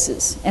at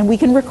faces. And we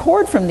can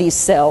record from these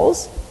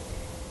cells.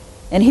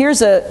 And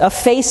here's a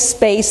face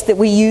space that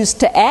we use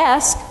to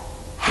ask,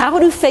 how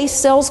do face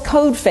cells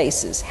code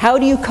faces? How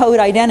do you code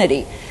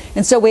identity?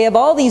 And so we have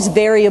all these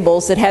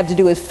variables that have to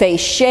do with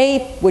face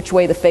shape, which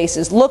way the face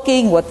is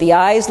looking, what the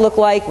eyes look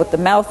like, what the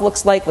mouth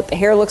looks like, what the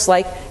hair looks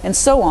like, and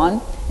so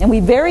on. And we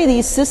vary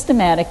these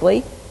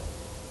systematically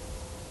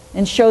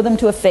and show them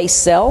to a face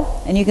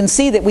cell. And you can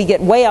see that we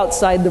get way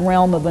outside the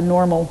realm of a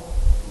normal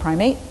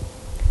primate.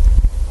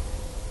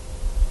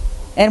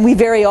 And we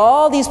vary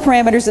all these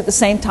parameters at the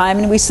same time,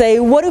 and we say,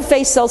 what do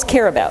face cells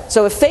care about?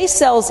 So if face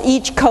cells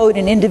each code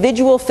an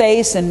individual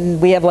face, and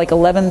we have like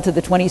 11 to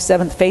the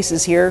 27th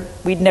faces here,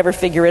 we'd never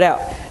figure it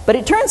out. But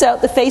it turns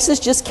out the faces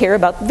just care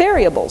about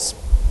variables.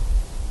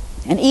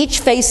 And each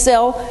face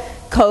cell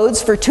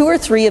codes for 2 or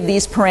 3 of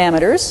these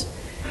parameters.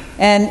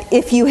 And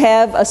if you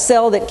have a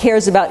cell that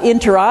cares about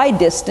inter-eye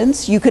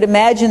distance, you could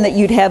imagine that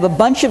you'd have a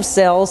bunch of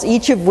cells,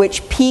 each of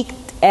which peaked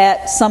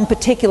at some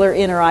particular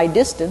inter-eye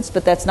distance,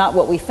 but that's not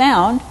what we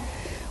found.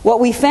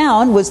 What we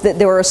found was that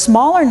there were a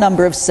smaller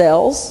number of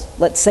cells,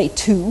 let's say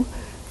 2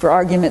 for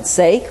argument's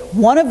sake,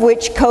 one of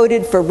which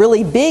coded for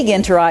really big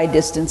inter-eye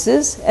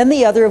distances, and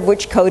the other of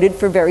which coded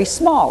for very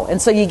small.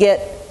 And so you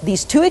get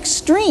these 2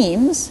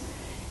 extremes,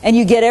 and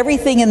you get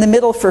everything in the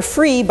middle for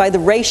free by the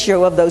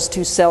ratio of those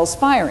 2 cells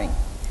firing.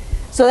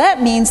 So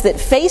that means that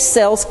face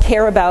cells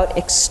care about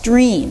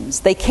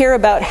extremes. They care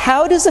about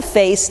how does a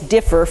face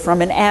differ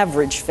from an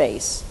average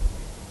face.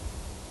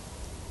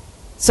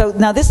 So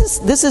now this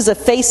is a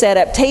face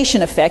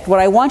adaptation effect.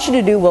 What I want you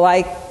to do while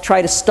I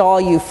try to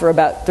stall you for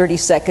about 30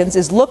 seconds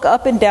is look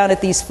up and down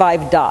at these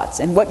 5 dots.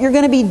 And what you're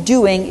going to be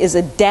doing is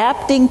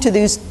adapting to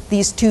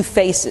these 2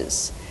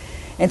 faces.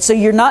 And so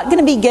you're not going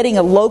to be getting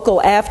a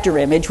local after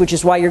image, which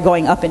is why you're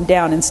going up and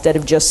down instead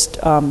of just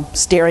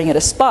staring at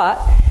a spot.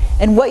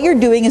 And what you're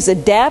doing is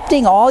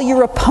adapting all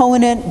your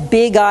opponent,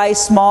 big eye,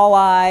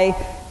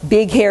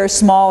 big hair,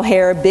 small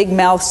hair, big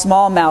mouth,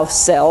 small mouth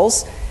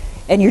cells.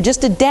 And you're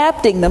just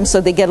adapting them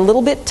so they get a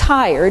little bit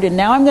tired. And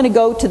now I'm going to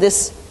go to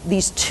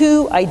these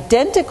 2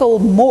 identical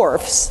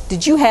morphs.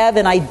 Did you have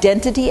an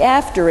identity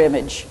after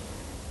image?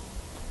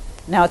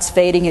 Now it's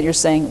fading and you're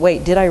saying,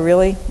 wait, did I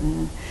really?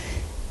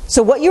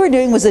 So what you were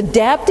doing was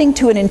adapting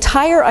to an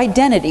entire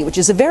identity, which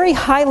is a very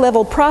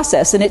high-level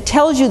process. And it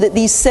tells you that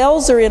these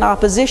cells are in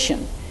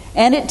opposition.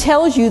 And it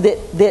tells you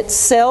that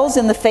cells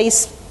in the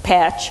face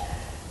patch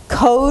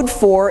code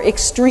for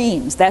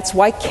extremes. That's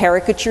why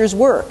caricatures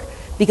work.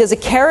 Because a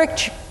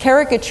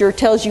caricature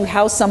tells you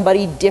how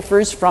somebody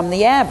differs from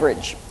the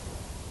average.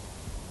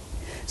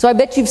 So I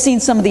bet you've seen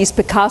some of these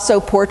Picasso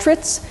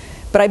portraits,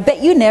 but I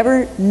bet you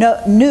never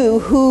knew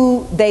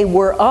who they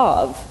were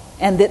of,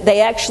 and that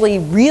they actually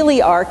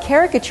really are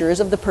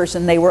caricatures of the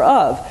person they were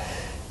of.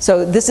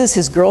 So this is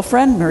his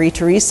girlfriend, Marie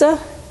Theresa.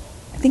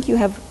 I think you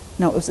have,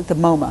 no, it was at the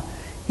MoMA.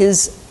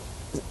 His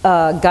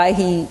guy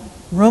he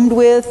roomed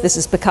with, this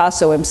is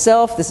Picasso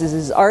himself, this is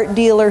his art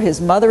dealer, his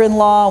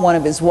mother-in-law, one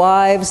of his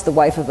wives, the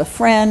wife of a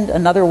friend,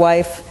 another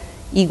wife,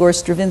 Igor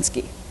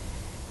Stravinsky.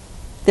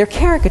 They're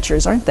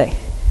caricatures, aren't they?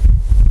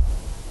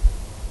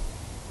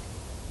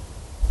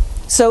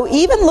 So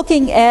even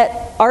looking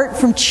at art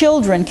from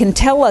children can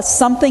tell us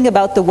something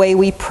about the way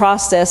we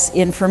process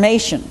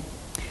information.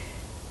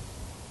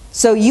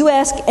 So you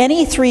ask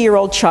any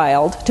 3-year-old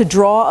child to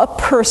draw a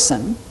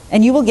person,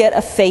 and you will get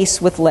a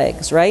face with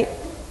legs, right?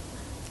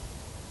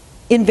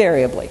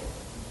 Invariably.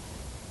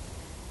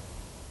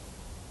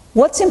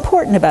 What's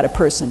important about a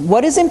person?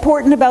 What is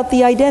important about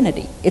the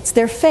identity? It's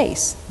their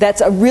face.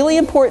 That's a really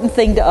important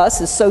thing to us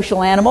as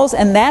social animals,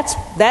 and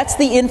that's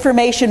the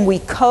information we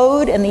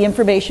code and the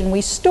information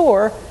we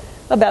store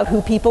about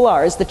who people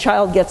are. As the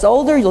child gets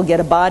older, you'll get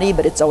a body,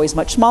 but it's always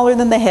much smaller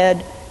than the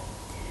head.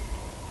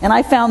 And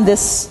I found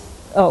this,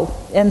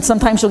 and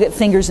sometimes you'll get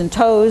fingers and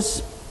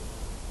toes.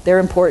 They're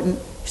important.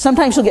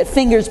 Sometimes you'll get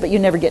fingers, but you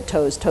never get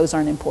toes. Toes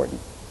aren't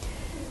important.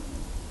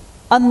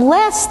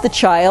 Unless the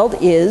child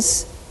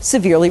is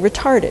severely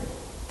retarded.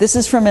 This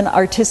is from an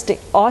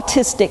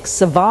autistic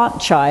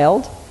savant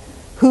child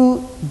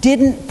who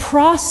didn't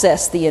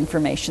process the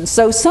information.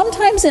 So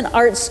sometimes in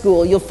art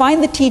school, you'll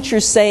find the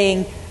teachers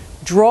saying,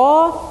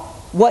 draw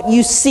what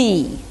you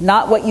see,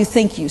 not what you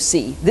think you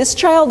see. This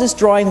child is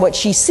drawing what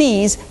she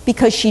sees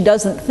because she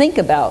doesn't think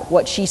about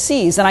what she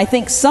sees. And I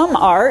think some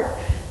art,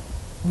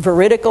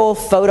 veridical,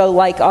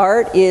 photo-like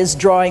art, is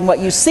drawing what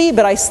you see,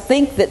 but I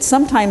think that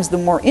sometimes the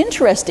more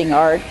interesting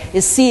art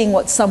is seeing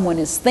what someone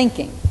is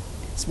thinking.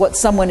 It's what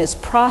someone is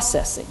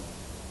processing.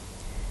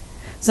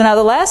 So now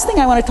the last thing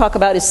I want to talk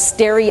about is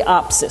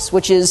stereopsis,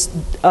 which is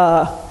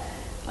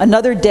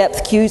another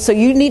depth cue. So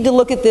you need to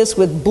look at this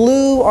with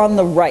blue on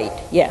the right.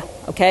 Yeah,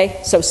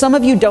 okay? So some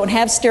of you don't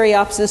have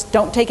stereopsis.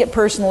 Don't take it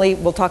personally.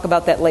 We'll talk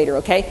about that later,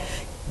 okay?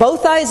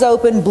 Both eyes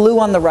open, blue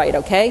on the right,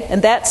 okay?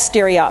 And that's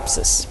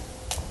stereopsis.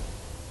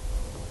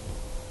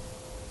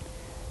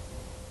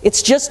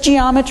 It's just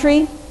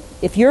geometry.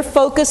 If you're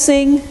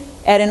focusing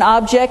at an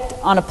object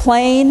on a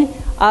plane,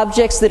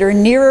 objects that are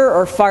nearer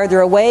or farther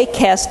away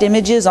cast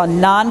images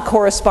on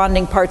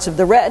non-corresponding parts of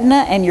the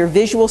retina, and your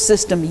visual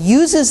system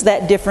uses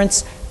that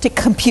difference to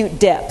compute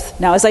depth.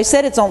 Now, as I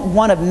said, it's on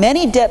one of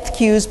many depth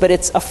cues, but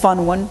it's a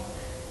fun one.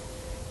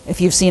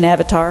 If you've seen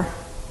Avatar,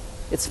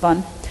 it's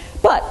fun.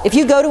 But if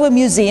you go to a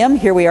museum,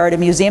 here we are at a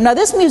museum. Now,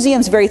 this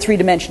museum's very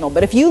three-dimensional,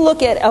 but if you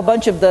look at a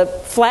bunch of the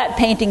flat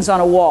paintings on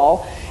a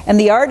wall, and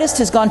the artist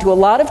has gone to a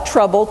lot of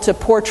trouble to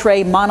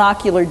portray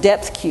monocular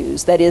depth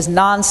cues, that is,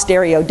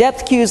 non-stereo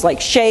depth cues like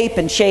shape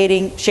and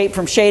shading, shape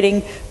from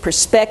shading,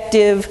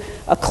 perspective,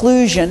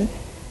 occlusion.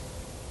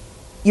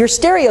 your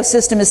stereo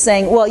system is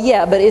saying, well,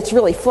 yeah, but it's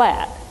really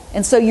flat.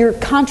 And so you're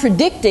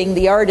contradicting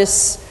the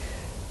artist's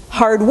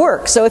hard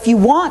work. So if you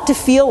want to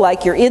feel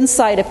like you're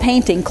inside a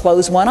painting,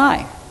 close one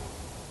eye.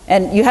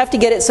 And you have to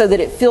get it so that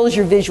it fills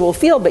your visual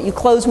field, but you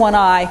close one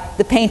eye,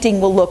 the painting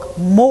will look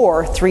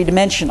more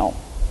three-dimensional.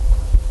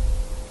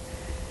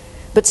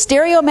 But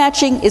stereo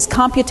matching is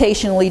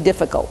computationally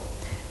difficult.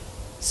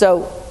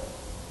 So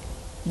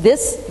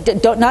this,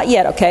 not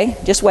yet, okay?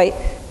 Just wait.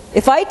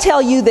 If I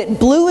tell you that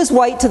blue is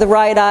white to the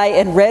right eye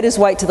and red is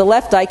white to the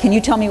left eye, can you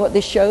tell me what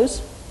this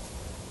shows?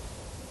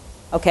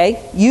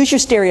 Okay, use your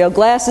stereo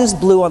glasses,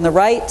 blue on the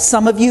right.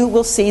 Some of you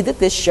will see that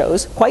this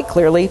shows quite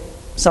clearly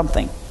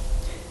something.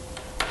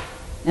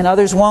 And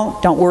others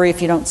won't. Don't worry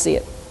if you don't see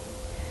it.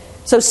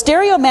 So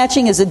stereo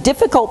matching is a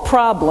difficult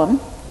problem.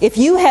 If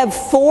you have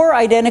 4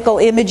 identical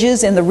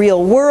images in the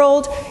real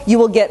world, you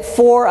will get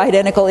 4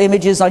 identical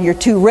images on your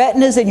 2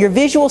 retinas, and your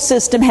visual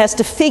system has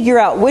to figure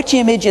out which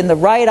image in the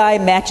right eye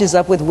matches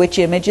up with which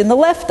image in the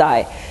left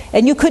eye.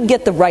 And you could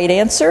get the right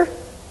answer,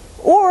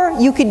 or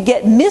you could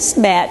get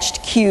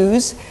mismatched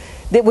cues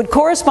that would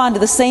correspond to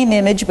the same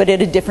image but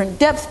at a different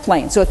depth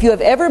plane. So if you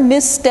have ever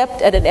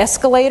misstepped at an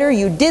escalator,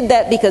 you did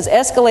that because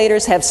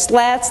escalators have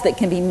slats that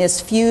can be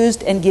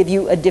misfused and give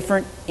you a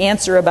different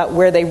answer about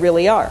where they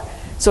really are.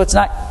 So it's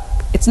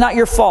not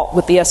your fault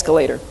with the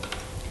escalator.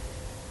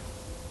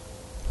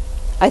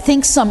 I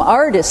think some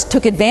artists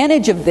took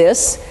advantage of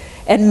this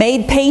and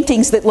made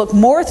paintings that look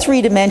more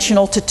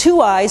three-dimensional to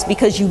 2 eyes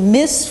because you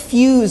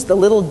misfuse the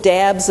little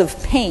dabs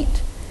of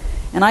paint.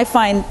 And I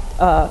find,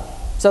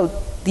 so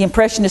the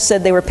Impressionists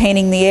said they were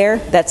painting the air,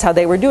 that's how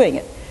they were doing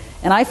it.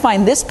 And I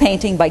find this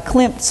painting by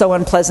Klimt so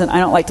unpleasant I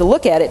don't like to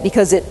look at it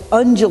because it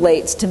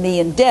undulates to me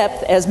in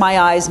depth as my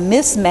eyes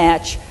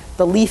mismatch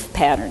the leaf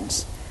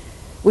patterns.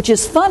 Which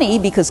is funny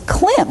because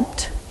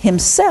Klimt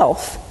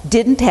himself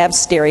didn't have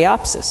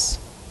stereopsis.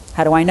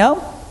 How do I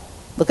know?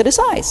 Look at his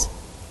eyes.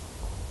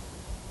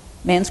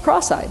 Man's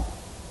cross-eyed,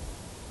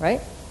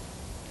 right?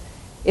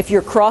 If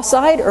you're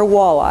cross-eyed or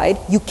wall-eyed,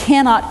 you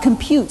cannot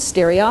compute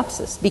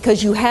stereopsis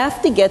because you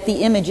have to get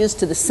the images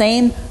to the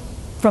same,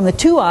 from the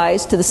 2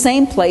 eyes to the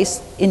same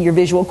place in your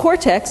visual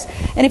cortex,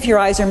 and if your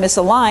eyes are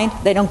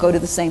misaligned, they don't go to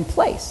the same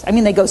place. I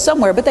mean, they go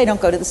somewhere, but they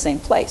don't go to the same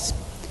place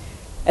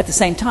at the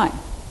same time.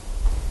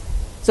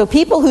 So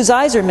people whose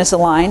eyes are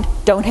misaligned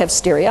don't have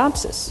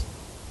stereopsis.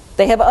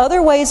 They have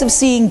other ways of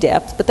seeing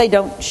depth, but they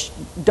don't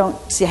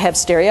have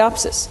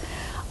stereopsis.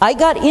 I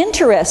got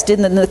interested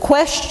in the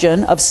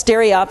question of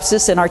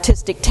stereopsis and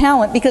artistic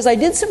talent because I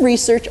did some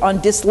research on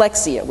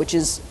dyslexia, which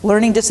is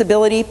learning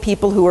disability,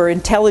 people who are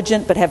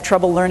intelligent but have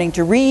trouble learning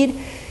to read.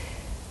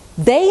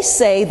 They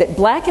say that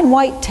black and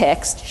white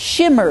text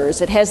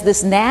shimmers. It has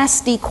this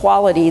nasty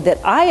quality that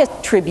I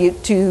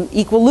attribute to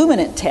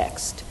equiluminant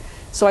text.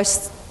 So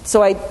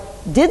I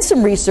did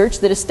some research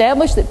that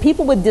established that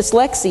people with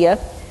dyslexia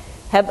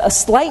have a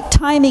slight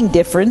timing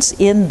difference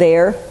in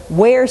their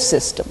wear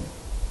system.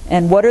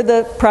 And what are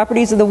the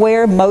properties of the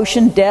wear?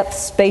 Motion, depth,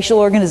 spatial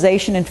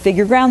organization, and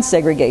figure ground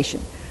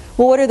segregation.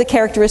 Well, what are the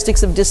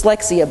characteristics of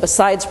dyslexia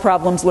besides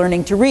problems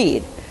learning to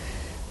read?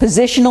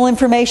 Positional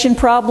information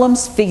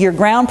problems, figure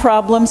ground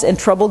problems, and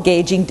trouble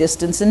gauging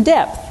distance and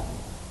depth.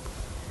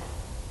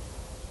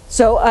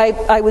 So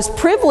I was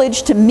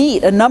privileged to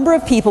meet a number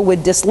of people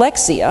with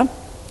dyslexia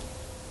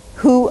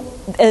who,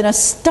 an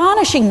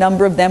astonishing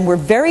number of them, were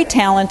very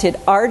talented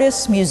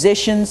artists,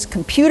 musicians,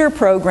 computer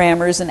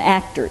programmers, and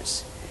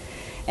actors.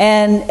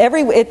 And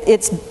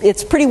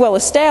it's pretty well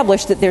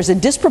established that there's a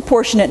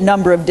disproportionate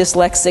number of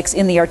dyslexics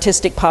in the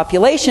artistic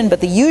population,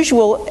 but the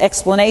usual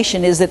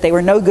explanation is that they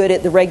were no good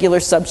at the regular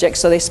subjects,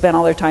 so they spent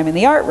all their time in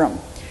the art room.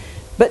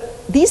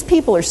 But these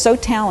people are so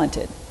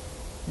talented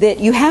that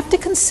you have to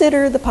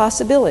consider the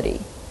possibility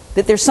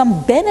that there's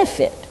some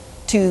benefit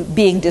to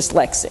being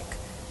dyslexic,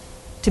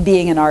 to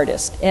being an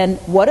artist. And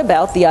what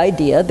about the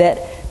idea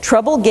that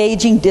trouble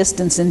gauging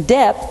distance and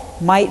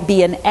depth might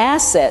be an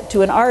asset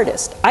to an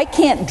artist? I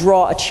can't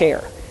draw a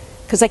chair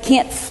because I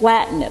can't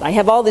flatten it. I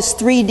have all this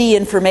 3D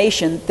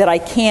information that I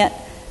can't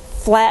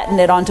flatten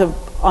it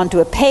onto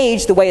a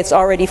page the way it's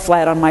already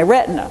flat on my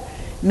retina.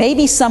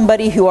 Maybe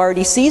somebody who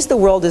already sees the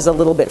world as a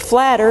little bit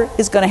flatter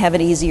is going to have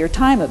an easier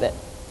time of it.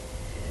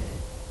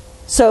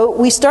 So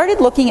we started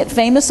looking at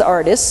famous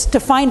artists to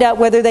find out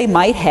whether they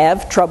might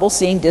have trouble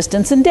seeing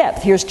distance and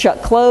depth. Here's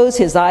Chuck Close.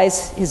 His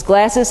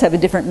glasses have a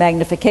different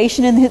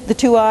magnification in the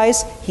 2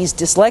 eyes. He's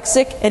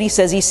dyslexic, and he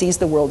says he sees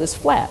the world as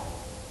flat.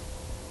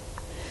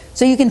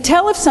 So you can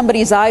tell if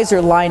somebody's eyes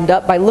are lined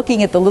up by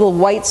looking at the little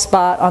white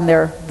spot on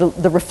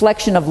the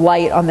reflection of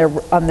light on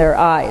their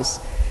eyes.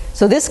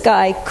 So this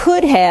guy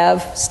could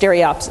have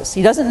stereopsis.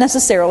 He doesn't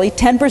necessarily.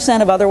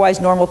 10% of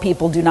otherwise normal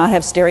people do not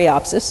have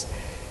stereopsis.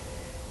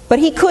 But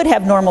he could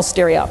have normal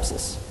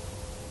stereopsis.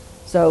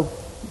 So,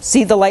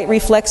 see the light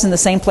reflex in the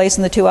same place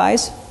in the 2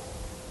 eyes?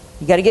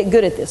 You got to get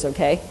good at this,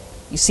 okay?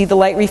 You see the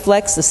light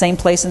reflex the same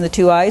place in the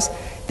 2 eyes?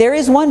 There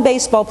is one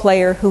baseball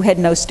player who had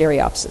no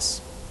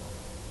stereopsis.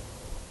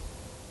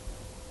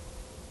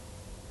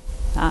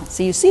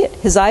 So you see it.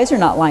 His eyes are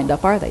not lined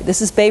up, are they?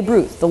 This is Babe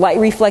Ruth. The light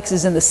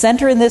reflexes in the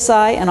center in this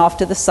eye and off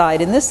to the side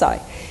in this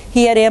eye.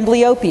 He had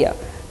amblyopia.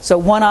 So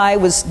one eye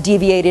was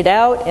deviated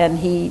out, and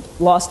he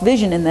lost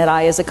vision in that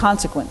eye as a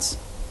consequence.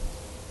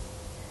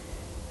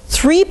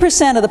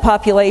 3% of the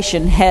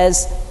population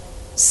has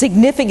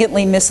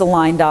significantly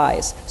misaligned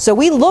eyes. So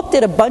we looked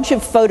at a bunch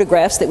of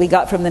photographs that we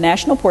got from the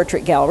National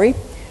Portrait Gallery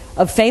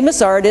of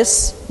famous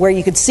artists where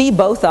you could see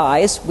both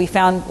eyes. We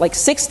found like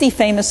 60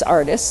 famous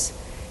artists.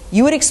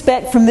 You would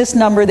expect from this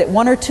number that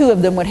 1 or 2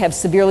 of them would have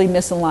severely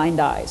misaligned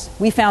eyes.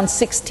 We found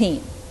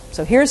 16.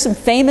 So here's some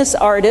famous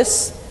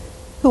artists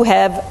who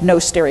have no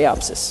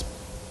stereopsis.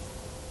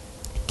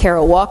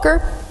 Carol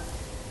Walker,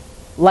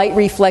 light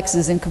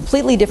reflexes in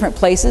completely different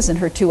places in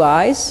her 2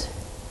 eyes.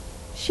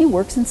 She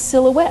works in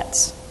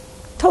silhouettes,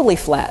 totally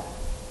flat.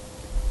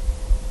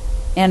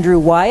 Andrew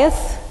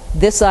Wyeth,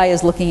 this eye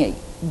is looking at you,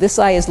 this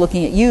eye is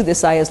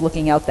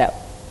looking out that way.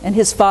 And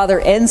his father,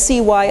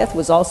 N.C. Wyeth,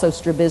 was also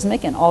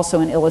strabismic and also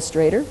an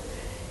illustrator.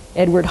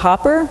 Edward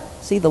Hopper,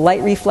 see the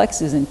light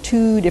reflex is in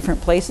 2 different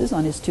places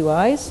on his 2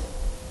 eyes.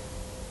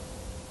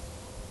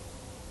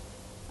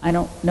 I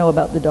don't know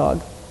about the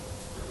dog.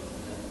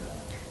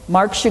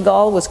 Marc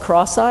Chagall was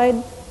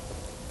cross-eyed.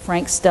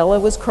 Frank Stella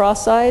was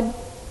cross-eyed.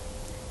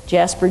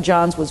 Jasper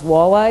Johns was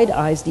wall-eyed,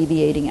 eyes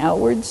deviating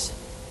outwards.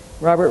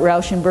 Robert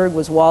Rauschenberg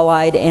was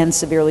wall-eyed and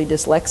severely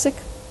dyslexic.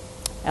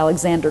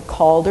 Alexander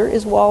Calder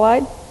is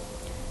wall-eyed.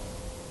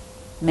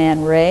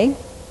 Man Ray.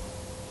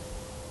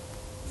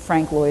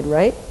 Frank Lloyd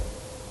Wright.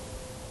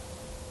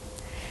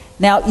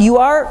 Now, you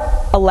are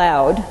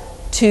allowed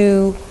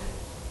to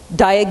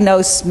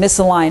diagnose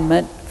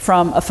misalignment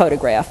from a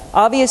photograph.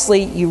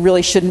 Obviously, you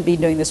really shouldn't be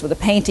doing this with a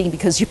painting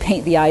because you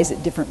paint the eyes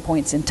at different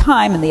points in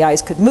time and the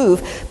eyes could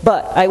move.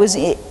 But I was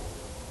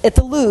at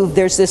the Louvre,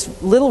 there's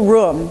this little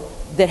room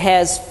that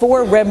has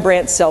 4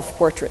 Rembrandt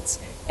self-portraits.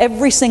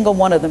 Every single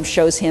one of them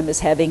shows him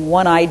as having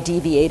one eye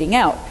deviating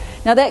out.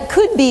 Now that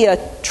could be a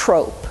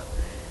trope,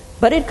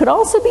 but it could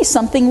also be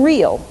something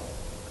real.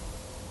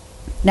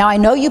 Now I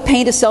know you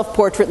paint a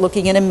self-portrait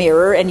looking in a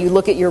mirror, and you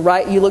look at your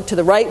right, you look to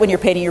the right when you're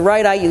painting your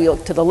right eye, you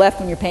look to the left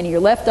when you're painting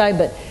your left eye,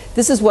 but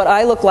this is what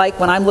I look like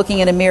when I'm looking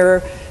in a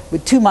mirror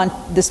with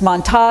this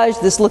montage,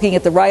 this looking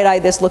at the right eye,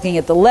 this looking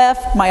at the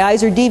left. My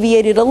eyes are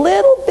deviated a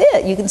little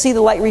bit. You can see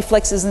the light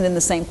reflex isn't in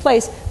the same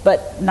place,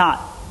 but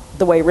not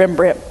the way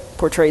Rembrandt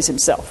portrays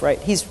himself, right?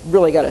 He's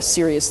really got a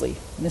seriously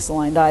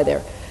misaligned eye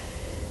there.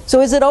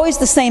 So is it always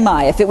the same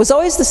eye? If it was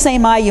always the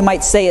same eye, you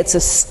might say it's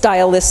a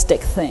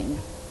stylistic thing.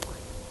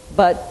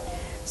 But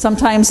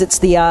sometimes it's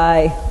the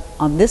eye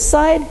on this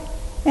side,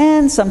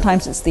 and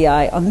sometimes it's the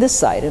eye on this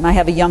side. And I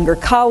have a younger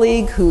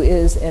colleague who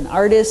is an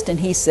artist, and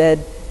he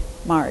said,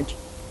 Marge,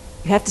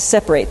 you have to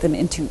separate them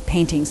into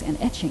paintings and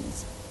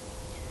etchings.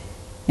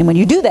 And when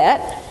you do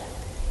that,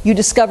 you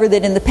discover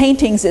that in the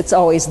paintings, it's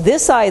always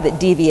this eye that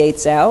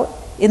deviates out.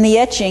 In the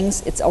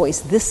etchings, it's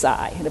always this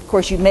eye. And of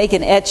course, you make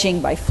an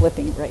etching by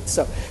flipping, right?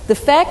 So the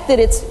fact that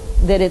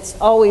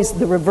it's always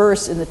the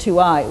reverse in the 2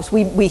 eyes,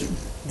 we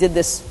did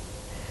this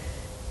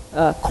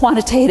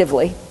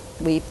quantitatively.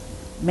 We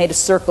made a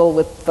circle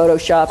with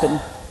Photoshop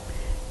and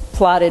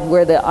plotted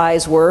where the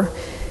eyes were.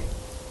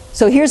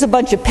 So here's a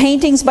bunch of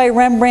paintings by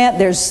Rembrandt.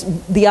 There's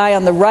the eye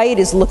on the right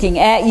is looking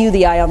at you.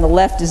 The eye on the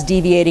left is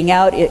deviating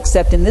out,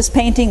 except in this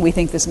painting, we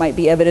think this might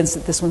be evidence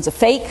that this one's a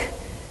fake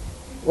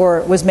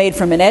or was made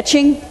from an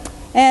etching,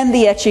 and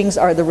the etchings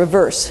are the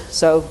reverse.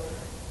 So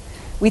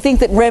we think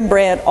that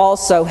Rembrandt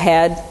also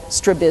had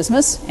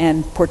strabismus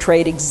and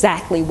portrayed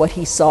exactly what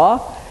he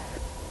saw.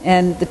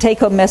 And the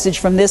take-home message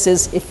from this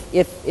is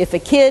if a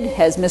kid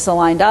has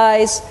misaligned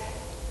eyes,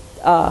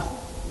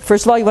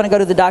 first of all, you want to go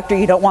to the doctor.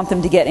 You don't want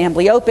them to get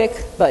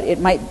amblyopic, but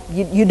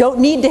you don't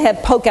need to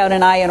have poke out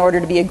an eye in order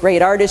to be a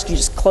great artist. You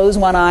just close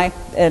one eye,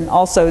 and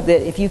also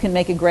that if you can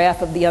make a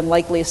graph of the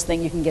unlikeliest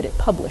thing, you can get it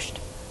published.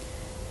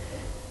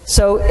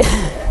 So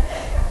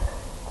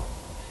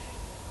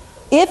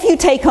if you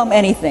take home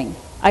anything,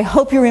 I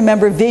hope you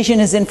remember vision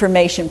is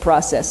information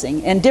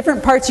processing, and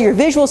different parts of your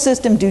visual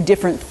system do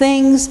different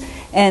things,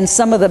 and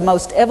some of the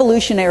most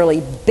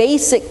evolutionarily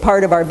basic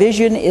part of our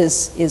vision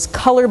is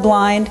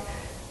colorblind.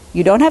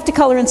 You don't have to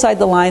color inside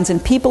the lines,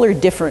 and people are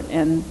different,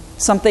 and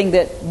something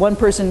that one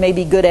person may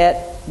be good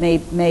at may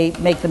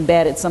make them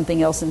bad at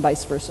something else, and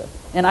vice versa.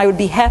 And I would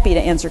be happy to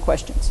answer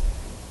questions.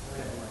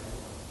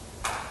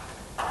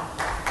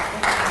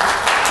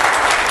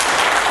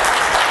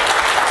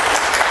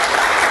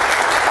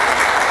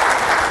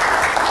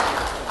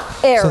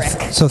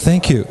 Eric. So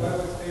thank you.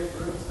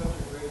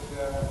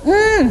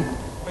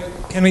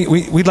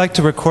 We'd like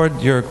to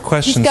record your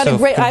question. I'm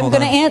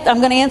going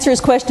to answer his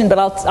question, but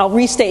I'll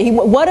restate.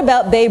 What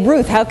about Babe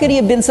Ruth? How could he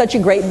have been such a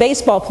great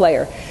baseball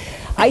player?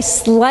 I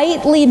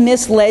slightly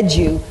misled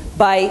you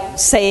by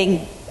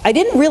saying, I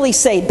didn't really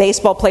say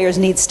baseball players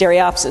need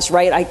stereopsis,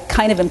 right? I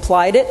kind of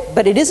implied it,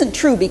 but it isn't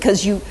true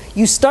because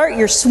you start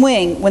your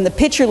swing when the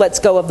pitcher lets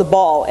go of the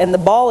ball, and the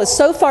ball is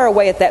so far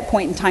away at that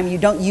point in time you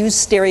don't use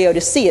stereo to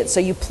see it. So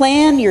you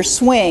plan your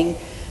swing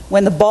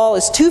when the ball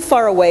is too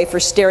far away for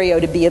stereo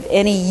to be of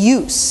any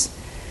use.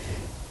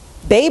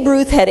 Babe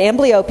Ruth had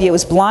amblyopia,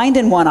 was blind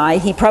in one eye.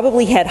 He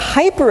probably had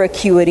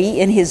hyperacuity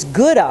in his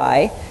good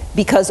eye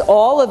because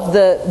all of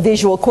the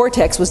visual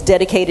cortex was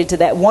dedicated to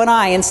that one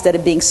eye instead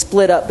of being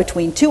split up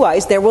between two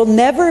eyes. There will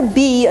never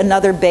be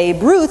another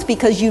Babe Ruth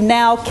because you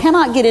now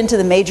cannot get into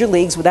the major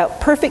leagues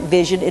without perfect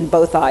vision in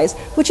both eyes,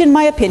 which in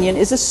my opinion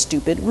is a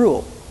stupid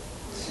rule.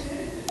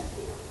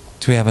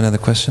 Do we have another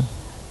question?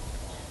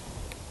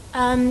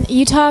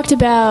 You talked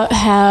about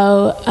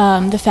how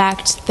the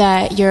fact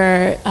that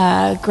your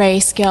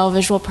grayscale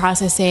visual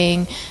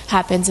processing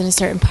happens in a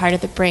certain part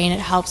of the brain, it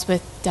helps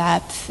with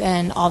depth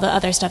and all the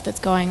other stuff that's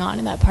going on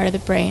in that part of the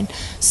brain.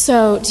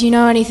 So do you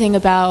know anything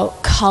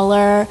about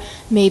color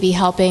maybe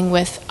helping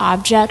with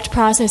object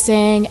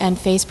processing and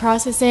face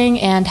processing,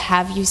 and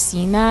have you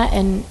seen that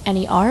in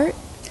any art?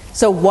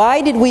 So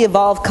why did we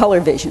evolve color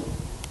vision?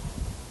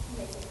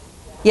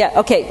 Yeah,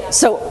 okay,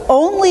 so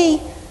only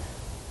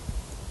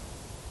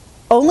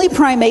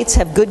primates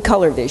have good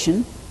color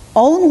vision.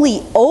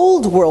 Only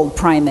old world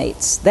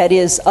primates, that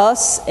is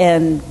us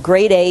and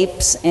great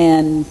apes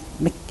and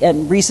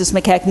rhesus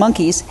macaque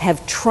monkeys,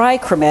 have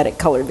trichromatic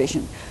color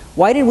vision.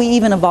 Why did we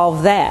even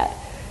evolve that?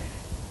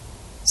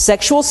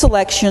 Sexual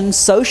selection,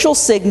 social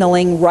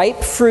signaling,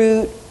 ripe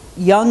fruit,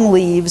 young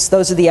leaves,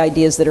 those are the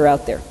ideas that are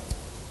out there.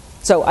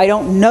 So I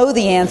don't know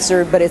the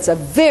answer, but it's a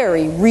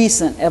very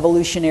recent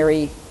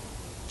evolutionary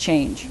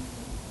change.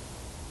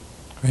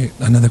 Great.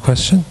 Another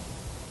question?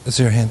 Is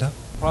there a hand up?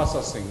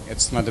 Processing.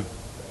 It's not an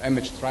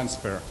image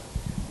transfer.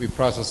 We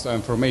process the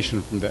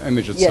information from the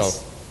image itself.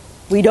 Yes.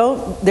 We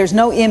don't, there's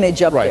no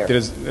image up there. Right, there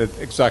is,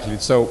 exactly.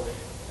 So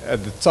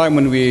at the time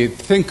when we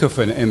think of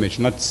an image,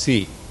 not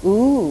see.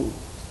 Ooh.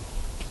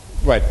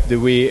 Right, do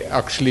we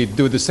actually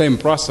do the same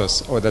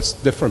process, or that's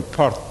different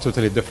part,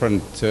 totally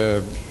different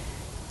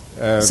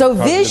so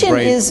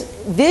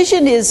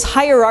vision is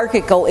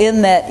hierarchical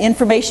in that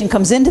information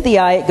comes into the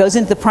eye, it goes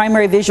into the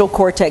primary visual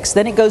cortex,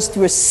 then it goes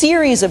through a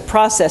series of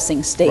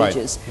processing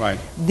stages. Right.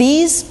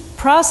 These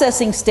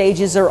processing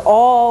stages are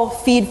all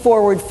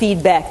feed-forward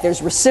feedback.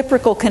 There's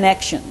reciprocal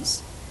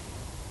connections.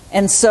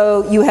 And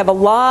so you have a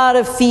lot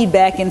of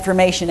feedback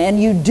information,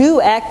 and you do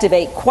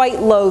activate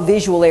quite low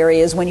visual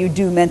areas when you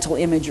do mental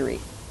imagery.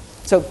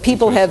 So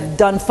people have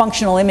done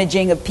functional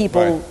imaging of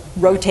people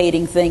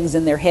rotating things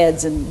in their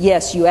heads, and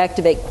yes, you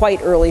activate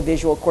quite early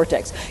visual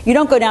cortex. You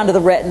don't go down to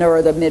the retina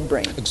or the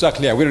midbrain.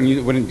 Exactly, yeah. We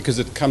don't because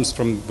it comes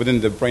from within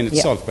the brain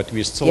itself, but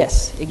we still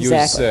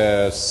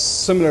use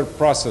similar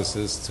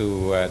processes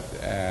to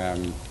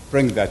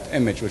bring that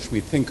image which we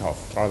think of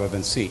rather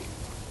than see.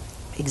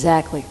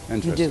 Exactly,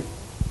 you do.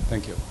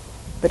 Thank you.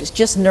 But it's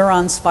just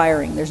neurons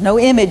firing. There's no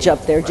image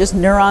up there, just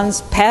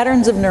neurons,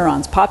 patterns of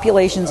neurons,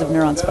 populations of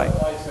neurons firing.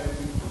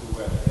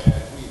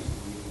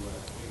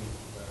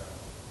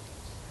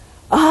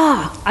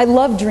 I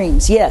love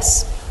dreams,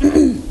 yes.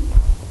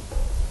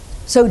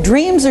 So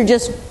dreams are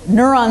just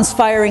neurons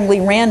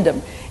firingly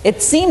random.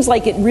 It seems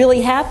like it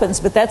really happens,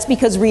 but that's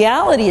because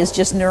reality is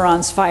just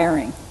neurons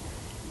firing.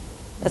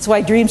 That's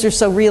why dreams are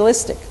so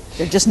realistic.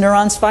 They're just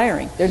neurons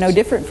firing. They're no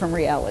different from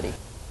reality.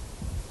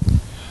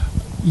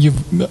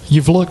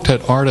 You've looked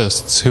at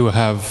artists who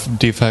have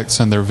defects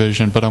in their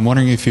vision, but I'm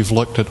wondering if you've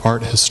looked at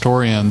art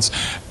historians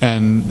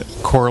and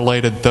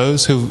correlated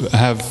those who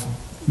have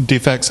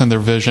defects in their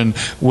vision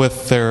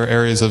with their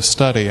areas of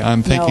study.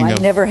 I'm thinking I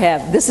never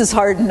have. This is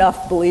hard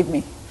enough, believe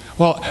me.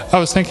 Well, I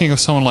was thinking of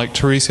someone like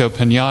Teresa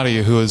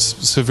Pignatti, who is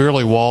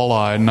severely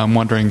wall-eyed, and I'm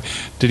wondering,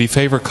 did he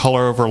favor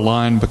color over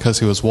line because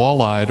he was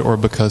wall-eyed or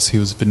because he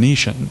was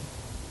Venetian?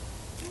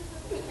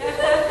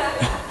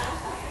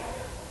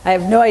 I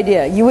have no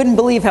idea. You wouldn't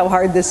believe how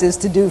hard this is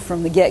to do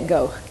from the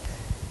get-go.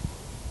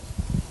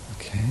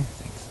 Okay,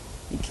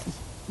 thanks.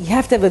 You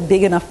have to have a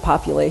big enough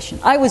population.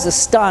 I was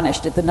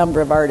astonished at the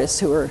number of artists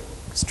who are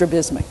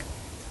strabismic.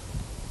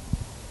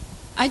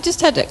 I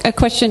just had a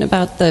question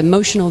about the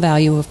emotional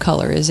value of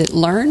color. Is it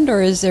learned,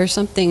 or is there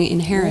something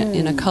inherent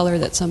in a color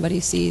that somebody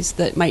sees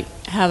that might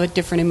have a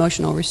different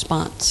emotional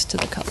response to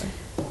the color?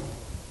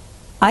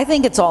 I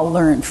think it's all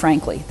learned,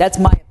 frankly. That's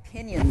my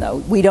opinion, though.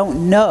 We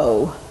don't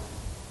know.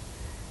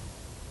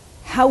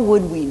 How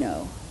would we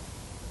know?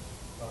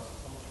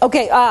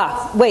 Okay,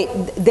 wait.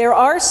 There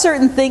are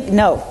certain things,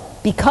 no.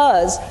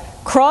 Because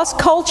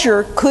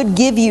cross-culture could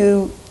give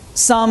you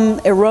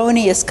some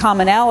erroneous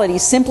commonality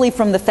simply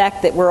from the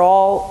fact that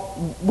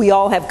we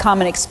all have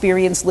common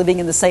experience living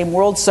in the same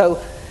world.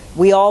 So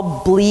we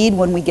all bleed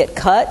when we get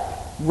cut.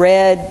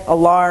 Red,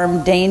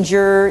 alarm,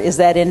 danger. Is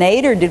that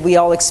innate, or did we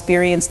all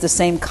experience the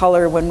same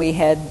color when we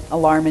had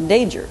alarm and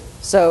danger?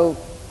 So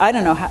I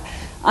don't know how.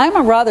 I'm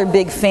a rather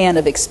big fan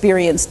of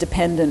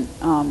experience-dependent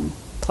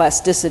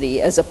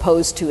plasticity as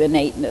opposed to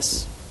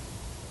innateness.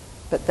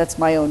 But that's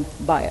my own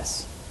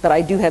bias. But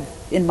I do have,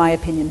 in my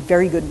opinion,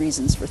 very good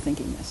reasons for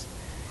thinking this.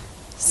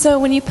 So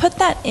when you put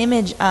that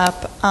image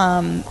up,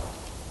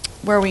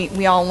 where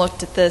we all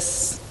looked at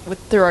this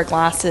through our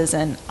glasses,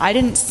 and I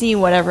didn't see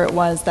whatever it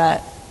was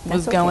that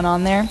was going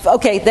on there.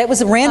 Okay, that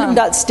was a random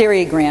dot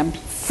stereogram.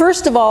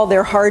 First of all,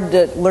 they're hard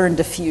to learn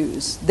to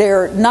fuse.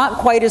 They're not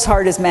quite as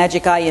hard as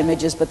magic eye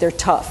images, but they're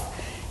tough.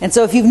 And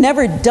so if you've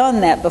never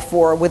done that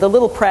before, with a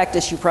little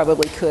practice you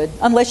probably could,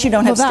 unless you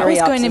don't have stereopsis. Well,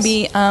 that was going to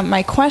be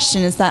my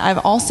question, is that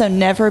I've also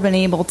never been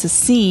able to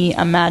see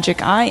a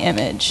magic eye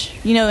image,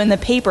 in the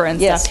paper and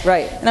stuff. Yes,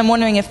 right. And I'm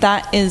wondering if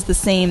that is the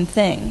same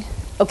thing.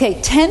 Okay,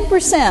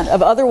 10%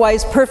 of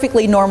otherwise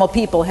perfectly normal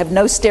people have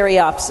no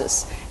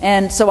stereopsis.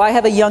 And so I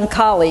have a young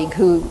colleague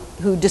who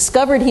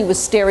discovered he was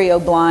stereo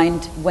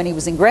blind when he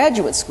was in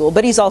graduate school,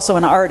 but he's also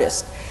an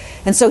artist.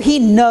 And so he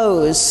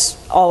knows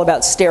all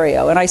about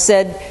stereo. And I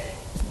said,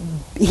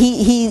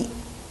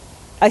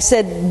 I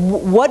said,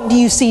 what do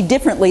you see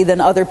differently than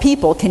other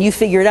people? Can you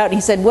figure it out? And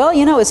he said, well,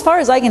 as far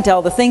as I can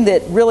tell, the thing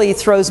that really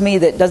throws me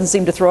that doesn't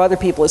seem to throw other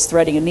people is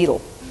threading a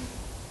needle.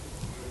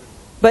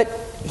 But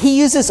he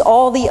uses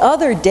all the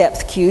other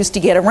depth cues to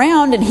get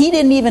around, and he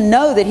didn't even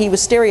know that he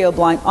was stereo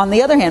blind. On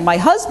the other hand, my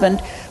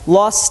husband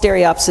lost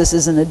stereopsis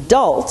as an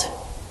adult.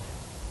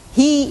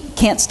 He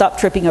can't stop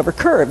tripping over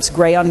curves,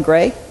 gray on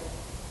gray,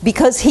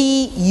 because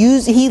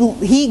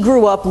he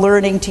grew up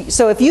learning to.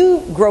 So if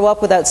you grow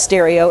up without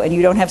stereo and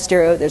you don't have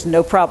stereo, there's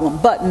no problem.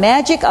 But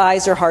magic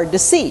eyes are hard to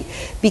see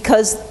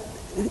because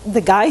the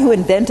guy who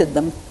invented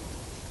them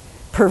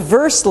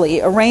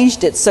perversely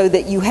arranged it so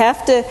that you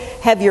have to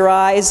have your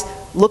eyes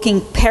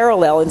looking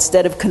parallel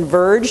instead of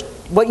converged.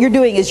 What you're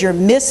doing is you're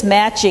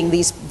mismatching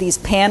these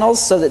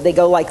panels so that they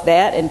go like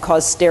that and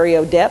cause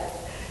stereo depth.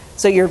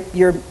 So you're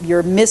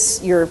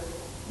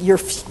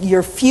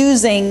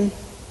fusing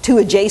two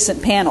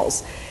adjacent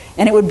panels.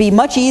 And it would be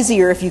much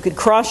easier if you could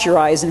cross your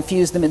eyes and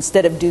fuse them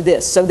instead of do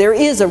this. So there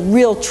is a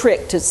real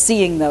trick to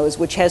seeing those,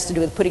 which has to do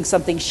with putting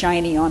something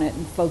shiny on it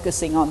and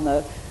focusing on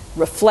the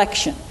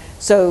reflection.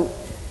 So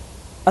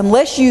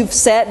unless you've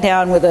sat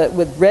down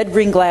with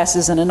red-green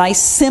glasses and a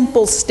nice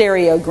simple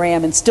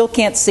stereogram and still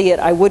can't see it,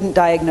 I wouldn't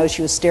diagnose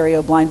you as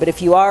stereo blind. But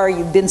if you are,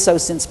 you've been so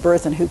since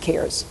birth, and who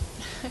cares?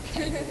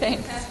 Okay,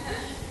 thanks.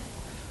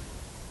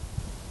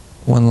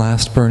 One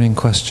last burning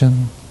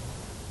question.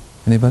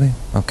 Anybody?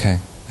 Okay.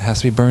 It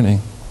has to be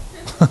burning.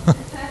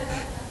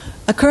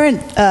 A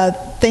current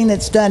thing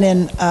that's done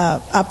in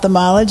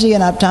ophthalmology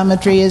and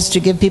optometry is to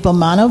give people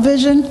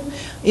monovision,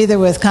 either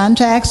with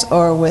contacts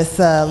or with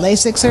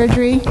LASIK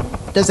surgery.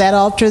 Does that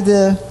alter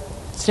the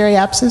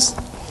stereopsis?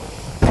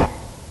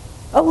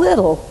 A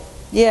little,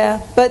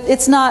 yeah, but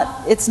it's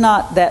not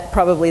that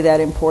probably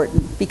that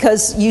important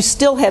because you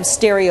still have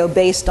stereo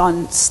based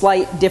on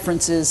slight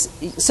differences.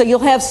 So you'll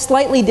have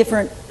slightly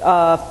different.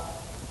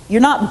 You're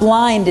not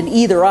blind in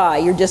either eye.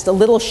 You're just a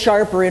little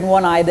sharper in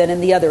one eye than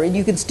in the other, and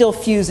you can still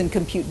fuse and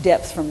compute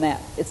depth from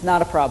that. It's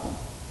not a problem.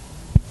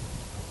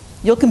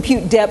 You'll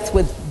compute depth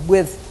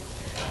with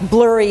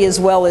blurry as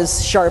well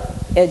as sharp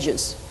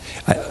edges.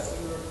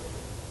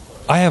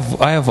 I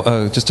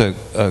have just a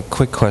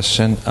quick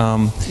question.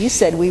 You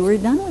said we were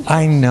done with it.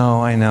 I know.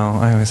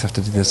 I always have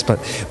to do this, but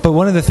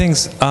one of the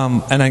things,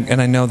 and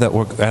I know that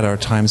we're at our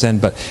time's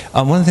end, but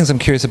one of the things I'm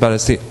curious about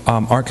is the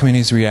art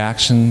community's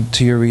reaction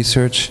to your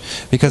research,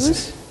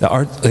 because the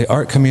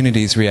art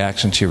community's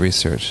reaction to your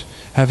research.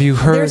 Have you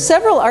heard? There are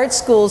several art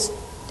schools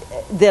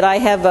that I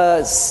have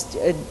a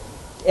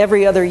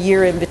every other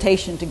year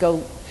invitation to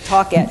go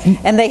talk at,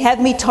 and they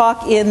had me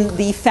talk in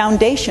the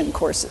foundation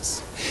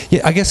courses.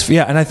 Yeah, I guess,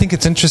 yeah, and I think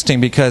it's interesting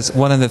because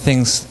one of the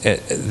things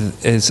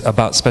is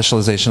about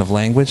specialization of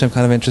language. I'm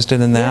kind of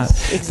interested in that.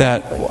 Yes,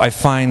 exactly. That I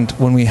find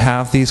when we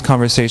have these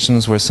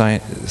conversations where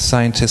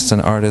scientists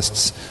and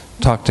artists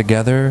talk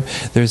together,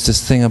 there's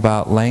this thing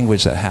about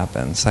language that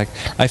happens. Like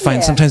I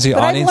find sometimes the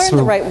audience. I've learned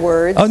the right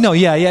words. Oh no,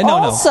 yeah, no.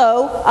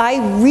 Also,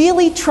 I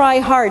really try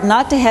hard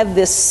not to have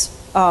this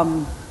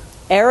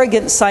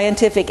arrogant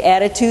scientific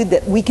attitude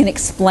that we can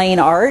explain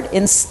art.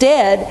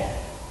 Instead,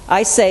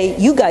 I say,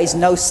 you guys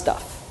know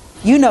stuff.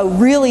 You know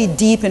really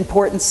deep,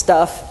 important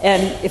stuff,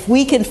 and if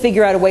we can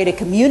figure out a way to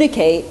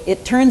communicate,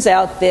 it turns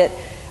out that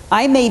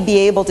I may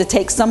be able to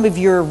take some of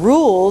your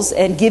rules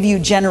and give you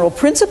general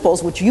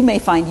principles, which you may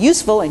find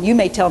useful, and you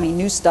may tell me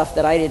new stuff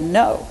that I didn't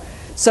know.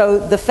 So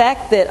the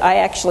fact that I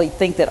actually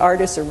think that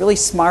artists are really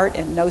smart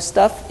and know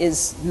stuff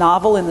is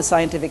novel in the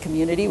scientific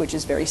community, which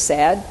is very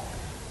sad.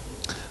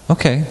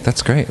 Okay,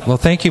 that's great. Well,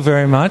 thank you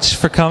very much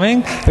for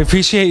coming. We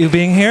appreciate you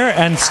being here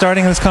and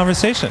starting this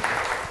conversation.